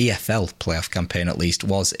EFL playoff campaign, at least,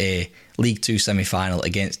 was a League 2 semi-final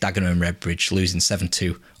against Dagenham and Redbridge, losing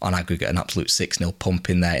 7-2 on aggregate, an absolute 6-0 pump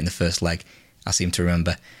in there in the first leg, I seem to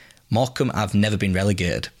remember. Morecambe have never been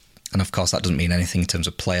relegated, and of course that doesn't mean anything in terms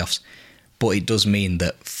of playoffs, but it does mean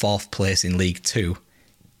that 4th place in League 2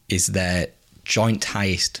 is their joint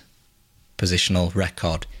highest positional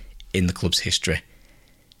record in the club's history.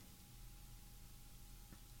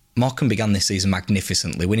 Morecambe began this season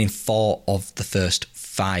magnificently, winning 4 of the first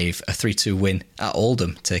 5, a 3-2 win at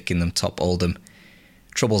Oldham, taking them top Oldham.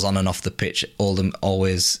 Troubles on and off the pitch. Oldham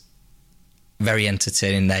always very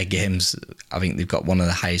entertaining their games. I think they've got one of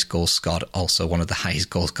the highest goals scored, also one of the highest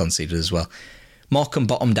goals conceded as well. Morecambe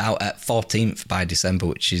bottomed out at 14th by December,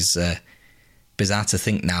 which is bizarre to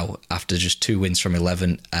think now after just 2 wins from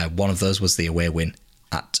 11. One of those was the away win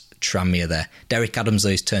at Tranmere there. Derek Adams, though,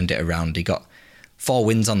 he's turned it around. He got 4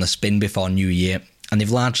 wins on the spin before New Year, and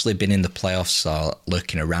they've largely been in the playoffs or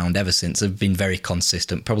lurking around ever since. They've been very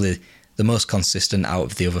consistent, probably the most consistent out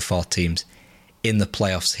of the other 4 teams in the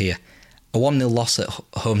playoffs here. A 1-0 loss at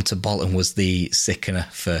home to Bolton was the sickener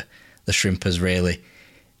for the Shrimpers, really.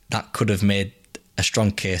 That could have made a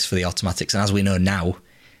strong case for the automatics, and as we know now,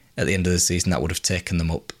 at the end of the season, that would have taken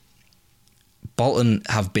them up. Bolton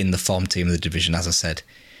have been the form team of the division, as I said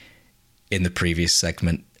in the previous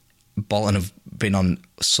segment. Bolton have been on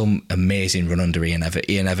some amazing run under Ian Evatt.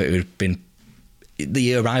 Ian Evatt, who had been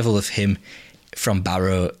the arrival of him from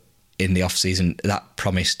Barrow in the off-season, that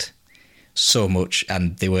promised so much,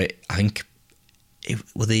 and they were, I think,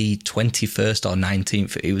 were the 21st or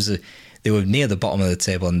 19th. They were near the bottom of the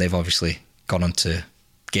table, and they've obviously gone on to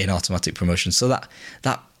gain automatic promotion. So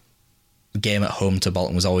that game at home to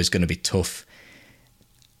Bolton was always going to be tough.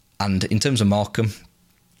 And in terms of Morecambe,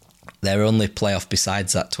 their only playoff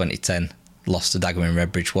besides that 2010 loss to Dagenham and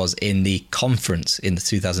Redbridge was in the conference in the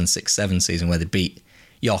 2006-07 season, where they beat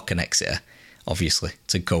York and Exeter, obviously,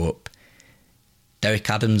 to go up. Derek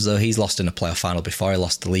Adams, though, he's lost in a playoff final before. He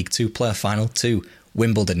lost the League 2 playoff final to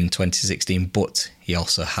Wimbledon in 2016, but he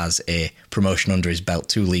also has a promotion under his belt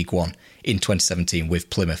to League 1 in 2017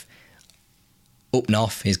 with Plymouth. Up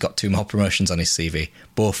north, he's got 2 more promotions on his CV,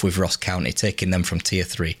 both with Ross County, taking them from Tier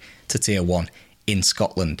 3 to Tier 1 in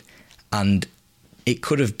Scotland. And it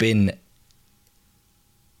could have been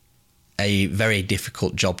a very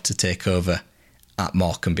difficult job to take over at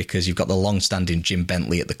Morecambe, because you've got the long-standing Jim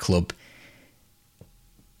Bentley at the club.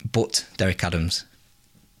 But Derek Adams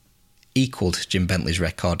equalled Jim Bentley's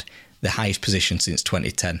record, the highest position since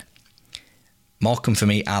 2010. Morecambe, for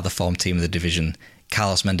me, are the form team of the division.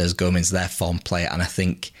 Carlos Mendes-Gomez, their form player, and I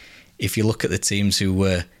think if you look at the teams who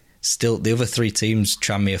were still, the other 3 teams,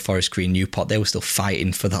 Tranmere, Forest Green, Newport, they were still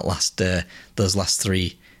fighting for that those last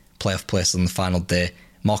 3 playoff places on the final day.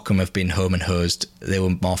 Morecambe have been home and hosed. They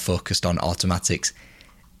were more focused on automatics.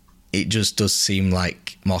 It just does seem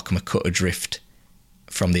like Morecambe are cut adrift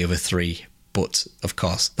from the other 3, but of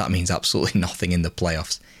course that means absolutely nothing in the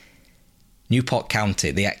playoffs. Newport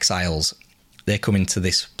County, the Exiles, they come into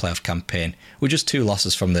this playoff campaign with just 2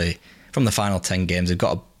 losses from the from the final 10 games. They've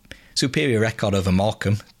got a superior record over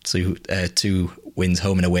Morecambe, so 2 wins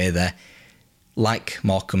home and away there. Like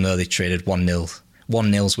Morecambe, though, they traded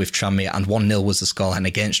 1-0 with Tranmere, and 1-0 was the scoreline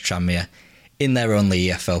against Tranmere in their only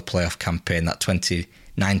EFL playoff campaign, that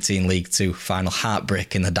 2019 League Two final.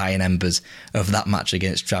 Heartbreak in the dying embers of that match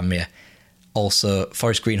against Tranmere. Also,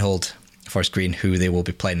 Forest Green, who they will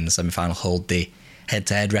be playing in the semi-final, hold the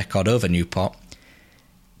head-to-head record over Newport.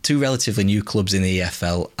 2 relatively new clubs in the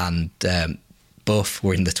EFL, and both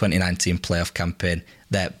were in the 2019 playoff campaign.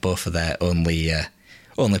 Both are their only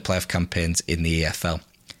playoff campaigns in the EFL.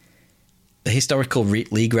 The historical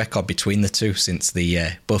league record between the two, since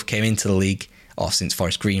both came into the league, or since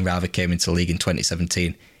Forest Green rather came into the league in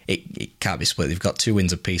 2017, it can't be split. They've got 2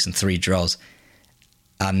 wins apiece and 3 draws.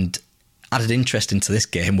 And added interest into this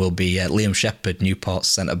game will be Liam Shepherd, Newport's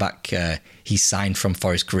centre-back. He signed from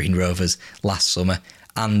Forest Green Rovers last summer,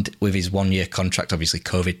 and with his 1-year contract, obviously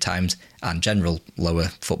COVID times and general lower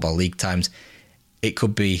football league times, it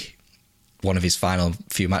could be one of his final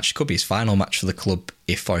few matches. It could be his final match for the club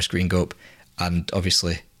if Forest Green go up, and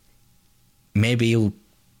obviously maybe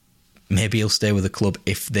he'll stay with the club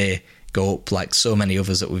if they go up, like so many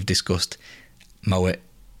others that we've discussed. Mowat,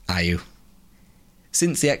 Ayew.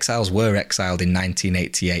 Since the Exiles were exiled in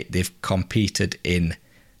 1988, they've competed in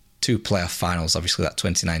 2 playoff finals, obviously that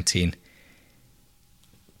 2019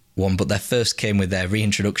 one, but their first came with their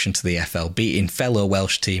reintroduction to the EFL, beating fellow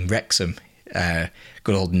Welsh team Wrexham.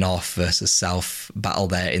 Good old North versus South battle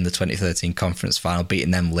there in the 2013 conference final,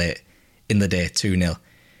 beating them late in the day 2-0.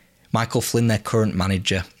 Michael Flynn, their current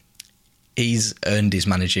manager, he's earned his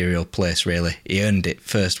managerial place, really. He earned it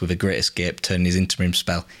first with a great escape, turning his interim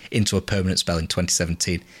spell into a permanent spell in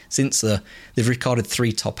 2017. Since they've recorded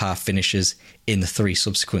 3 top half finishes in the 3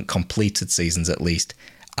 subsequent completed seasons at least,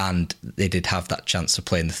 and they did have that chance to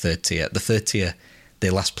play in the 3rd tier. The 3rd tier they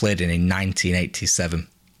last played in 1987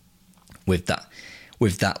 with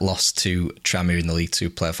that loss to Tranmere in the League Two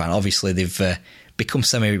playoff final. Obviously, they've become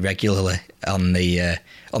semi-regularly on the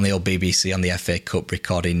old BBC, on the FA Cup,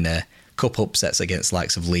 recording cup upsets against the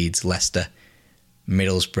likes of Leeds, Leicester,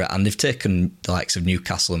 Middlesbrough, and they've taken the likes of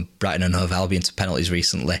Newcastle and Brighton and Hove Albion to penalties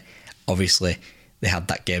recently. Obviously, they had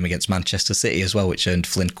that game against Manchester City as well, which earned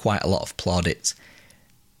Flynn quite a lot of plaudits.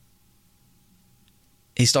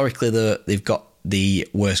 Historically, though, they've got the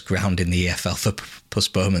worst ground in the EFL for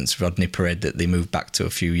postponements, Rodney Parade, that they moved back to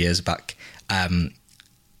a few years back.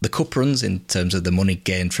 The cup runs, in terms of the money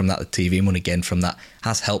gained from that, the TV money gained from that,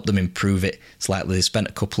 has helped them improve it slightly. They spent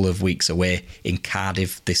a couple of weeks away in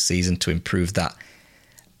Cardiff this season to improve that.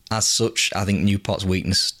 As such, I think Newport's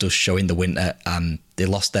weakness does show in the winter. They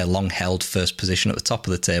lost their long-held first position at the top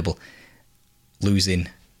of the table, winning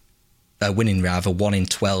 1 in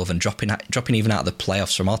 12 and dropping even out of the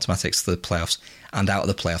playoffs, from automatics to the playoffs and out of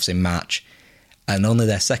the playoffs in March. And only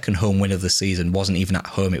their second home win of the season wasn't even at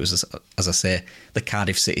home. It was, as I say, the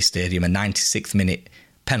Cardiff City Stadium, a 96th minute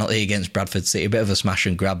penalty against Bradford City, a bit of a smash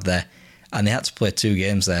and grab there. And they had to play 2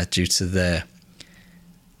 games there due to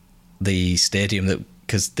the stadium,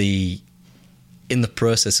 because in the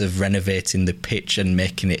process of renovating the pitch and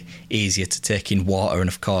making it easier to take in water, and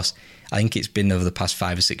of course, I think it's been over the past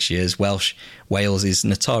 5 or 6 years, Wales is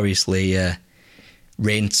notoriously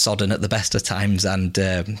rain-sodden at the best of times, and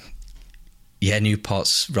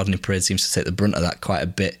Newport's Rodney Parade seems to take the brunt of that quite a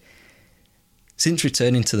bit. Since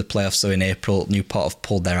returning to the playoffs, though, in April, Newport have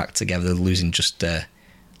pulled their act together, losing just the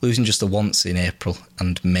once in April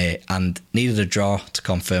and May, and needed a draw to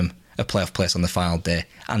confirm a playoff place on the final day,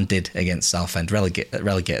 and did against Southend,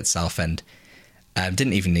 relegated Southend.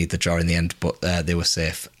 Didn't even need the draw in the end, but they were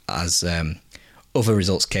safe as other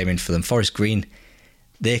results came in for them. Forest Green,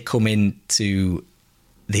 they come into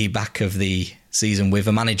the back of the season with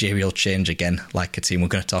a managerial change again, like a team we're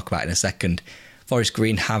going to talk about in a second. Forest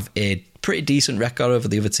Green have a pretty decent record over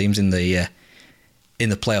the other teams in the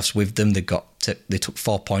playoffs with them. They took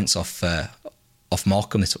 4 points off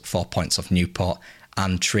Morecambe, they took 4 points off Newport,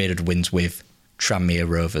 and traded wins with Tranmere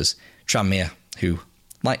Rovers. Tranmere, who,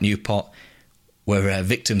 like Newport, were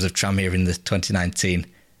victims of Tranmere in the 2019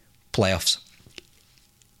 playoffs,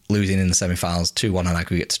 losing in the semi-finals 2-1 on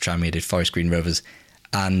aggregate to Tranmere, did Forest Green Rovers.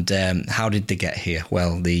 And how did they get here?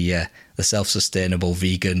 Well, the self-sustainable,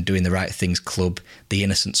 vegan, doing the right things club, the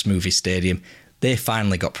innocent Smoothie Stadium, they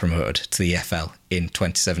finally got promoted to the EFL in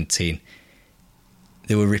 2017.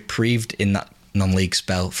 They were reprieved in that non-league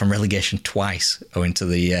spell from relegation twice, owing to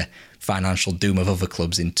the financial doom of other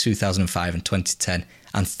clubs in 2005 and 2010,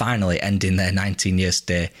 and finally ending their 19-year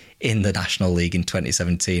stay in the National League in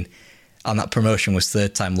 2017. And that promotion was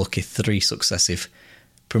third time lucky, 3 successive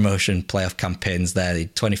promotion playoff campaigns there. The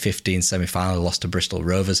 2015 semi-final lost to Bristol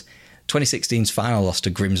Rovers. 2016's final loss to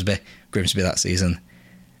Grimsby that season,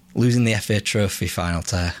 losing the FA Trophy final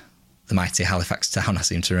to the mighty Halifax Town, I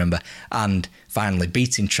seem to remember, and finally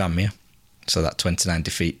beating Tranmere. So that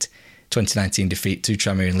 2019 defeat to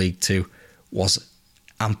Tranmere in League Two was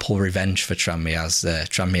ample revenge for Tranmere, as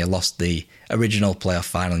Tranmere lost the original playoff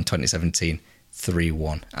final in 2017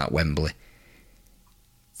 3-1 at Wembley.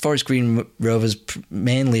 Forest Green Rovers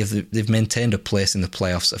mainly they've maintained a place in the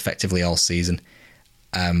playoffs effectively all season,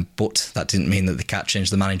 but that didn't mean that they can't change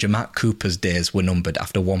the manager. Matt Cooper's days were numbered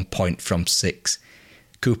after 1 point from 6.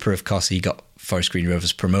 Cooper, of course, he got Forest Green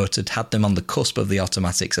Rovers promoted, had them on the cusp of the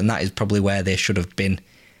automatics, and that is probably where they should have been.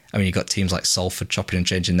 I mean, you've got teams like Salford chopping and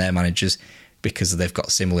changing their managers because they've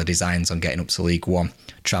got similar designs on getting up to League One.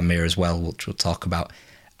 Tranmere as well, which we'll talk about.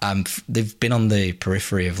 They've been on the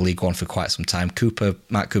periphery of League One for quite some time.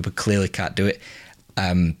 Matt Cooper clearly can't do it.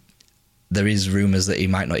 There is rumours that he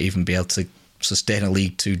might not even be able to sustain a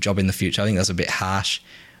League Two job in the future. I think that's a bit harsh,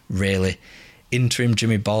 really. Interim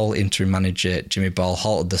manager Jimmy Ball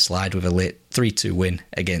halted the slide with a late 3-2 win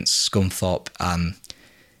against Scunthorpe.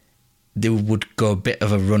 They would go a bit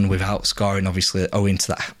of a run without scoring, obviously, owing to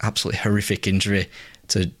that absolutely horrific injury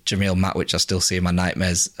to Jamil Matt, which I still see in my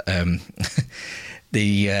nightmares.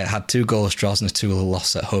 They had 2 goalless draws and a 2-0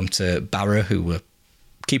 loss at home to Barrow, who were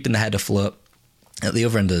keeping the head afloat at the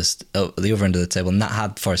other end of the table, and that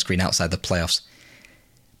had Forest Green outside the playoffs.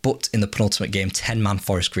 But in the penultimate game, 10-man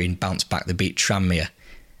Forest Green bounced back. They beat Tranmere.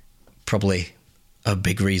 Probably a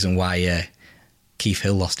big reason why Keith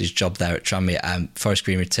Hill lost his job there at Tranmere. Forest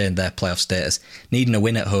Green retained their playoff status, needing a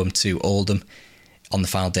win at home to Oldham. On the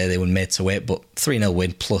final day, they were made to wait, but 3-0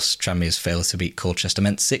 win plus Tranmere's failure to beat Colchester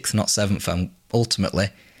meant 6th, not 7th, and ultimately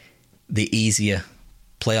the easier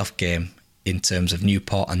playoff game in terms of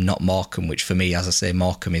Newport and not Morecambe, which for me, as I say,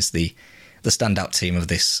 Morecambe is the standout team of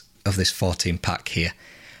this 14 pack here.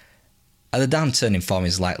 The downturn in form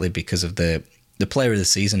is likely because of the player of the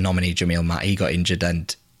season nominee, Jamil Matt. He got injured,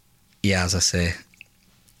 and yeah, as I say,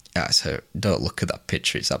 don't look at that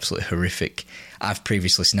picture, it's absolutely horrific. I've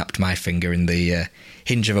previously snapped my finger in the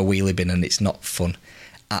hinge of a wheelie bin, and it's not fun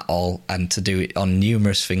at all, and to do it on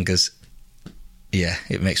numerous fingers, yeah,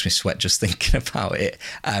 it makes me sweat just thinking about it.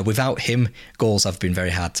 Without him, goals have been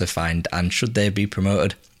very hard to find, and should they be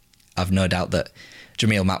promoted, I've no doubt that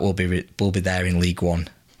Jamil Matt will be there in League One,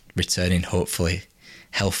 returning hopefully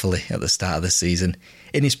healthily at the start of the season.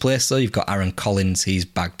 In his place, though, you've got Aaron Collins. He's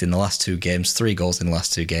bagged in the last 2 games, 3 goals in the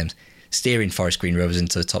last 2 games, steering Forest Green Rovers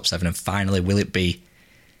into the top 7. And finally, will it be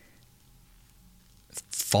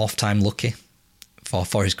 4th time lucky for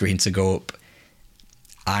Forest Green to go up?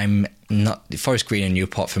 I'm not. Forest Green and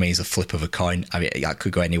Newport for me is a flip of a coin. I mean, that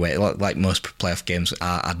could go anyway, like most playoff games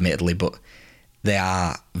are, admittedly, but they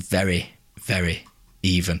are very, very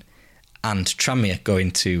even. And Tranmere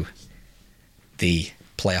going to the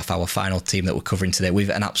playoff, our final team that we're covering today,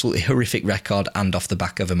 with an absolutely horrific record and off the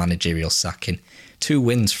back of a managerial sacking. 2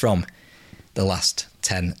 wins from the last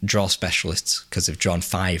 10 draw specialists, because they've drawn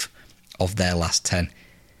 5 of their last 10.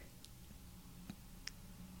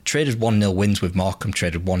 Traded 1-0 wins with Morecambe,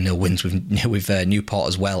 traded 1-0 wins with Newport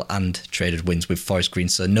as well, and traded wins with Forest Green.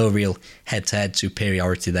 So no real head-to-head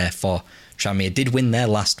superiority there for Tranmere. Did win their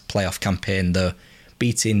last playoff campaign, though,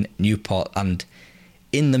 beating Newport, and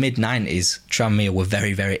in the mid-90s, Tranmere were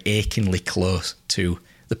very, very achingly close to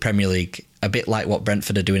the Premier League, a bit like what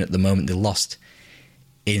Brentford are doing at the moment. They lost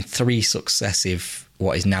in 3 successive,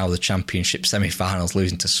 what is now the Championship semi-finals,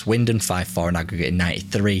 losing to Swindon 5-4 in aggregate in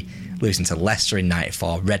 93, losing to Leicester in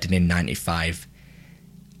 94, Reading in 95,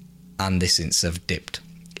 and they since have dipped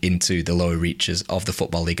into the lower reaches of the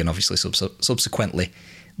Football League, and obviously subsequently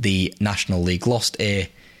the National League. Lost a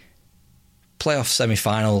playoff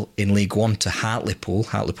semi-final in League One to Hartlepool.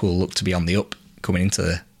 Hartlepool looked to be on the up coming into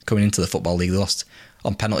the Football League. They lost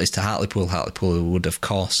on penalties to Hartlepool. Hartlepool would, of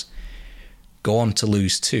course, go on to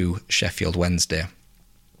lose to Sheffield Wednesday.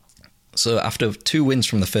 So after 2 wins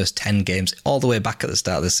from the first 10 games, all the way back at the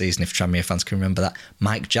start of the season, if Tranmere fans can remember that,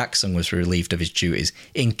 Mike Jackson was relieved of his duties.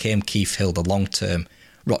 In came Keith Hill, the long-term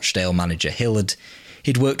Rochdale manager.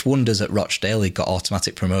 He'd worked wonders at Rochdale. He got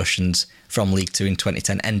automatic promotions from League Two in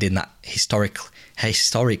 2010, ending that historic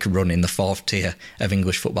run in the 4th tier of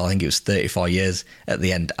English football. I think it was 34 years at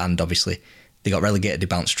the end, and obviously they got relegated. They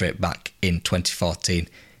bounced straight back in 2014.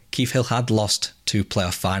 Keith Hill had lost 2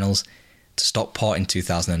 playoff finals to Stockport in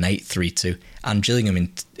 2008, 3-2, and Gillingham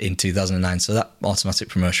in 2009. So that automatic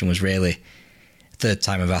promotion was really 3rd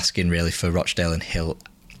time of asking, really, for Rochdale and Hill.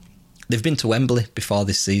 They've been to Wembley before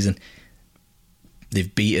this season.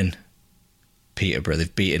 They've beaten Peterborough,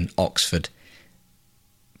 they've beaten Oxford,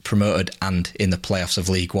 promoted and in the playoffs of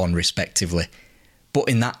League One respectively. But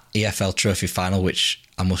in that EFL Trophy final, which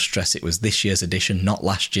I must stress it was this year's edition, not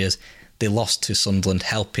last year's, they lost to Sunderland,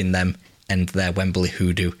 helping them end their Wembley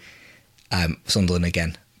hoodoo. Sunderland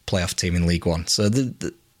again, playoff team in League One. So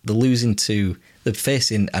the losing to, the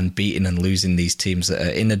facing and beating and losing these teams that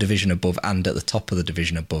are in a division above and at the top of the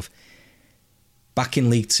division above. Back in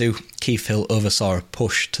League Two, Keith Hill oversaw a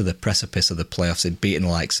push to the precipice of the playoffs. He'd beaten the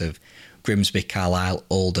likes of Grimsby, Carlisle,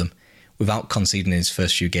 Oldham, without conceding in his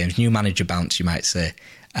first few games. New manager bounce, you might say.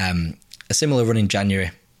 A similar run in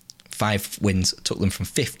January. 5 wins took them from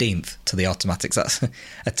 15th to the automatics. That's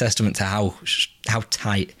a testament to how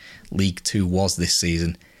tight League Two was this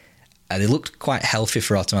season. They looked quite healthy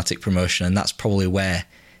for automatic promotion, and that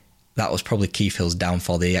was probably Keith Hill's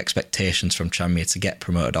downfall, the expectations from Tranmere to get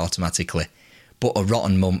promoted automatically. But a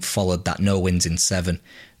rotten month followed that, no wins in 7,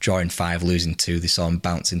 drawing 5, losing 2. They saw him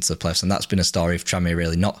bounce into the playoffs, and that's been a story of Tranmere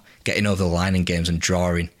really not getting over the line in games and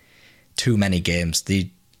drawing too many games. They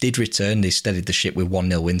did return, they steadied the ship with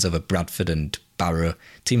 1-0 wins over Bradford and Barrow,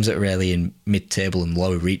 teams that are really in mid-table and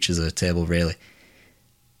lower reaches of the table really.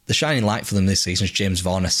 The shining light for them this season is James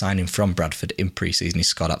Vaughan, signing from Bradford in pre-season. He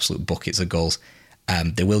scored absolute buckets of goals.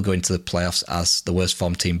 They will go into the playoffs as the worst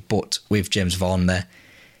form team, but with James Vaughan there,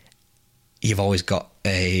 you've always got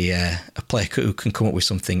a player who can come up with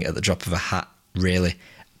something at the drop of a hat, really.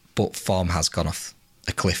 But form has gone off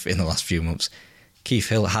a cliff in the last few months. Keith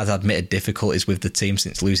Hill has admitted difficulties with the team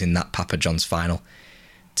since losing that Papa John's final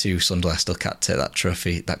to Sunderland. I still can't take that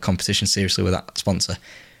trophy, that competition seriously with that sponsor.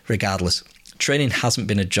 Regardless, training hasn't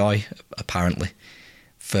been a joy, apparently,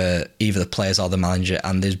 for either the players or the manager,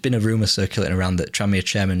 and there's been a rumour circulating around that Tranmere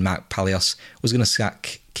chairman Mark Palios was going to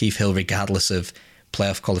sack Keith Hill regardless of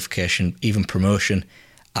playoff qualification, even promotion,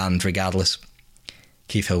 and regardless,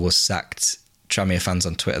 Keith Hill was sacked. Tranmere fans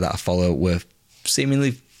on Twitter that I follow were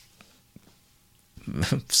seemingly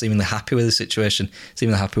happy with the situation,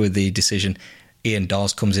 seemingly happy with the decision. Ian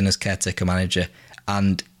Dawes comes in as caretaker manager,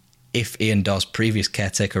 and if Ian Dawes' previous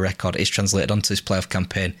caretaker record is translated onto this playoff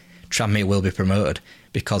campaign, Tranmere will be promoted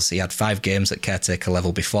because he had 5 games at caretaker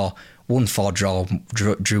level before, won 4,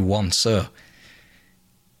 drew 1. So,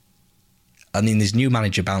 I mean, there's new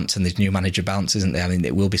manager bounce and there's new manager bounce, isn't there? I mean,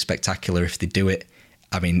 it will be spectacular if they do it.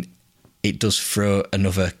 I mean, it does throw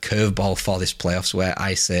another curveball for this playoffs where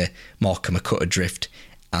I say Morecambe are cut adrift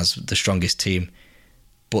as the strongest team.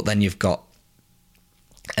 But then you've got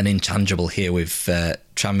an intangible here with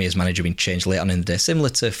Tranmere's manager being changed late on in the day, similar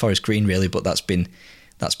to Forest Green really, but that's been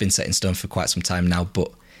set in stone for quite some time now.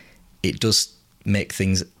 But it does make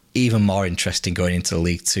things even more interesting going into the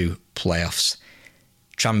League Two playoffs.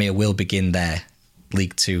 Tranmere will begin their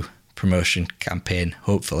League Two promotion campaign,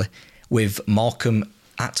 hopefully, with Morecambe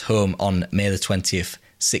at home on May the 20th,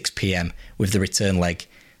 6 p.m, with the return leg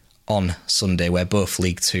on Sunday, where both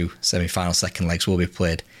League Two semi-final second legs will be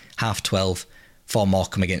played. 12:30 for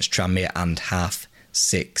Morecambe against Tranmere and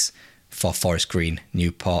 6:30 for Forest Green,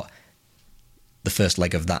 Newport. The first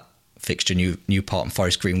leg of that fixture, Newport and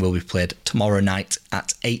Forest Green, will be played tomorrow night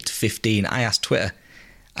at 8:15. I asked Twitter,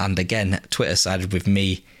 and again, Twitter sided with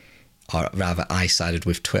me, or rather I sided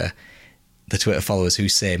with Twitter. The Twitter followers who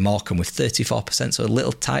say Morecambe with 34%, so a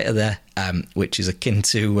little tighter there, which is akin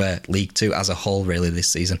to League Two as a whole really this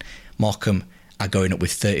season. Morecambe are going up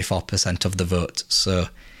with 34% of the vote. So,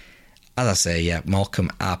 as I say, yeah,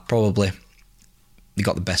 Morecambe are probably, they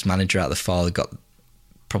got the best manager out of the 4, they got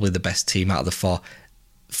probably the best team out of the 4,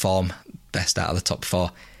 form best out of the top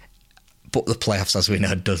 4. But the playoffs, as we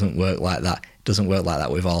know, doesn't work like that. It doesn't work like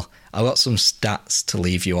that with all. I've got some stats to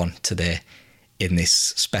leave you on today in this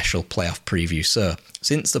special playoff preview. So,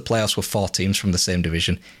 since the playoffs were 4 teams from the same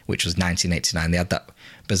division, which was 1989, they had that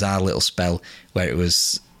bizarre little spell where it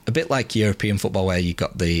was a bit like European football, where you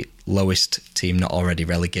got the lowest team not already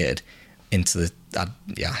relegated into the... I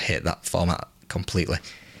hate that format completely.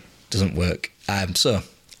 Doesn't work. So,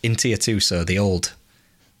 in Tier 2, so the old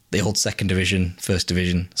second division, first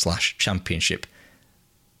division / championship,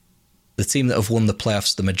 the team that have won the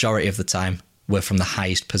playoffs the majority of the time were from the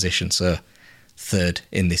highest position, so third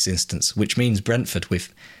in this instance, which means Brentford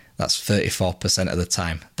that's 34% of the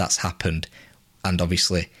time that's happened. And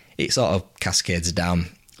obviously it sort of cascades down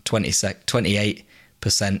 28%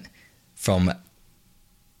 from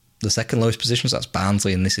the second lowest position, so that's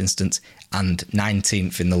Barnsley in this instance, and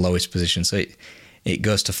 19th in the lowest position. So it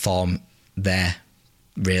goes to form there,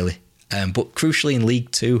 really. But crucially in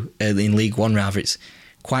in League One rather, it's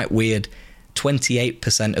quite weird.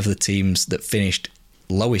 28% of the teams that finished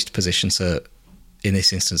lowest position, so in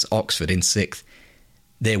this instance Oxford in 6th,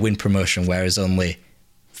 they win promotion, whereas only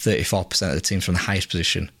 34% of the teams from the highest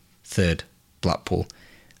position, 3rd, Blackpool,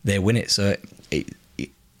 they win it. So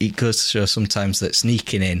it goes to show sometimes that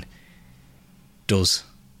sneaking in does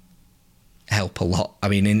help a lot. I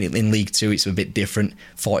mean, in League Two, it's a bit different.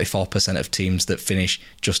 44% of teams that finish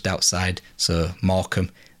just outside, so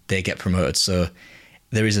Morecambe, they get promoted. So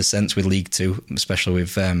there is a sense with League Two, especially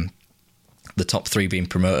with the top three being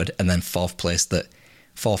promoted, and then fourth place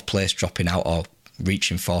dropping out or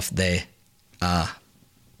reaching fourth, they are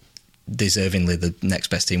deservingly the next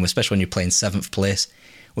best team, especially when you're playing seventh place,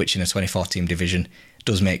 which in a 24-team division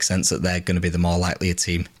does make sense that they're going to be the more likelier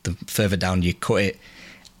team. The further down you cut it,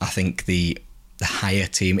 I think the higher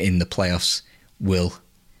team in the playoffs will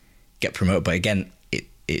get promoted. But again,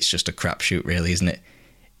 it's just a crapshoot, really, isn't it?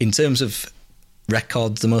 In terms of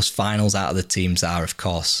records, the most finals out of the teams are, of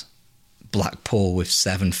course, Blackpool with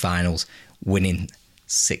 7 finals, winning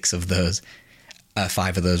 5 of those,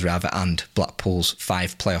 and Blackpool's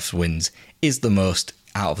 5 playoff wins is the most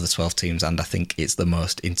out of the 12 teams, and I think it's the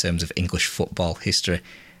most in terms of English football history.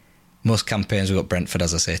 Most campaigns, we've got Brentford,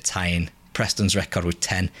 as I say, tying Preston's record with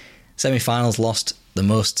 10. Semi-finals lost,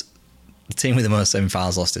 the team with the most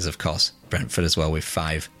semi-finals lost is, of course, Brentford as well with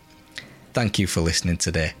 5. Thank you for listening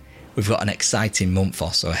today. We've got an exciting month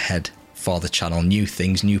or so ahead for the channel. New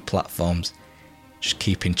things, new platforms. Just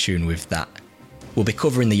keep in tune with that. We'll be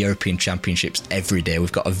covering the European Championships every day.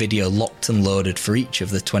 We've got a video locked and loaded for each of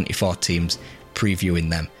the 24 teams, previewing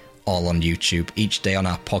them all on YouTube. Each day on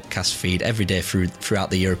our podcast feed, every day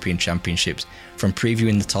throughout the European Championships, from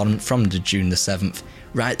previewing the tournament from June the 7th,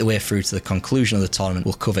 right the way through to the conclusion of the tournament.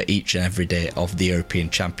 We'll cover each and every day of the European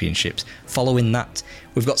Championships. Following that,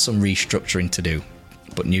 we've got some restructuring to do,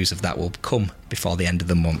 but news of that will come before the end of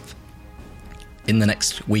the month. In the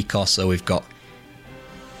next week or so, we've got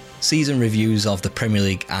season reviews of the Premier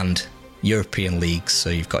League and European leagues. So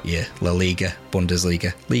you've got your La Liga,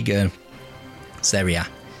 Bundesliga, Liga, Serie A.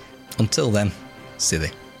 Until then, silly.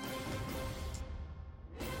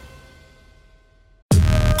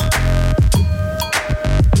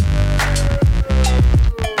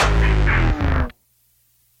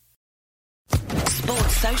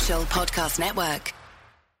 Sports Social Podcast Network.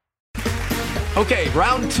 Okay,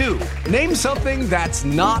 round 2. Name something that's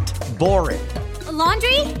not boring. A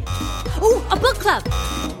laundry? Ooh, a book club.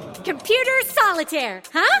 Computer solitaire,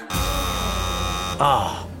 huh?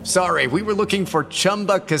 Ah, sorry, we were looking for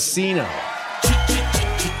Chumba Casino.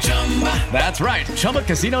 That's right,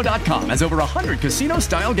 ChumbaCasino.com has over 100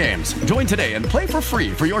 casino-style games. Join today and play for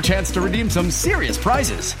free for your chance to redeem some serious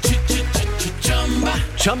prizes.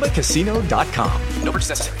 ChumbaCasino.com. No purchase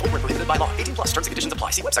necessary. Void where prohibited by law. 18+ terms and conditions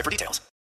apply. See website for details.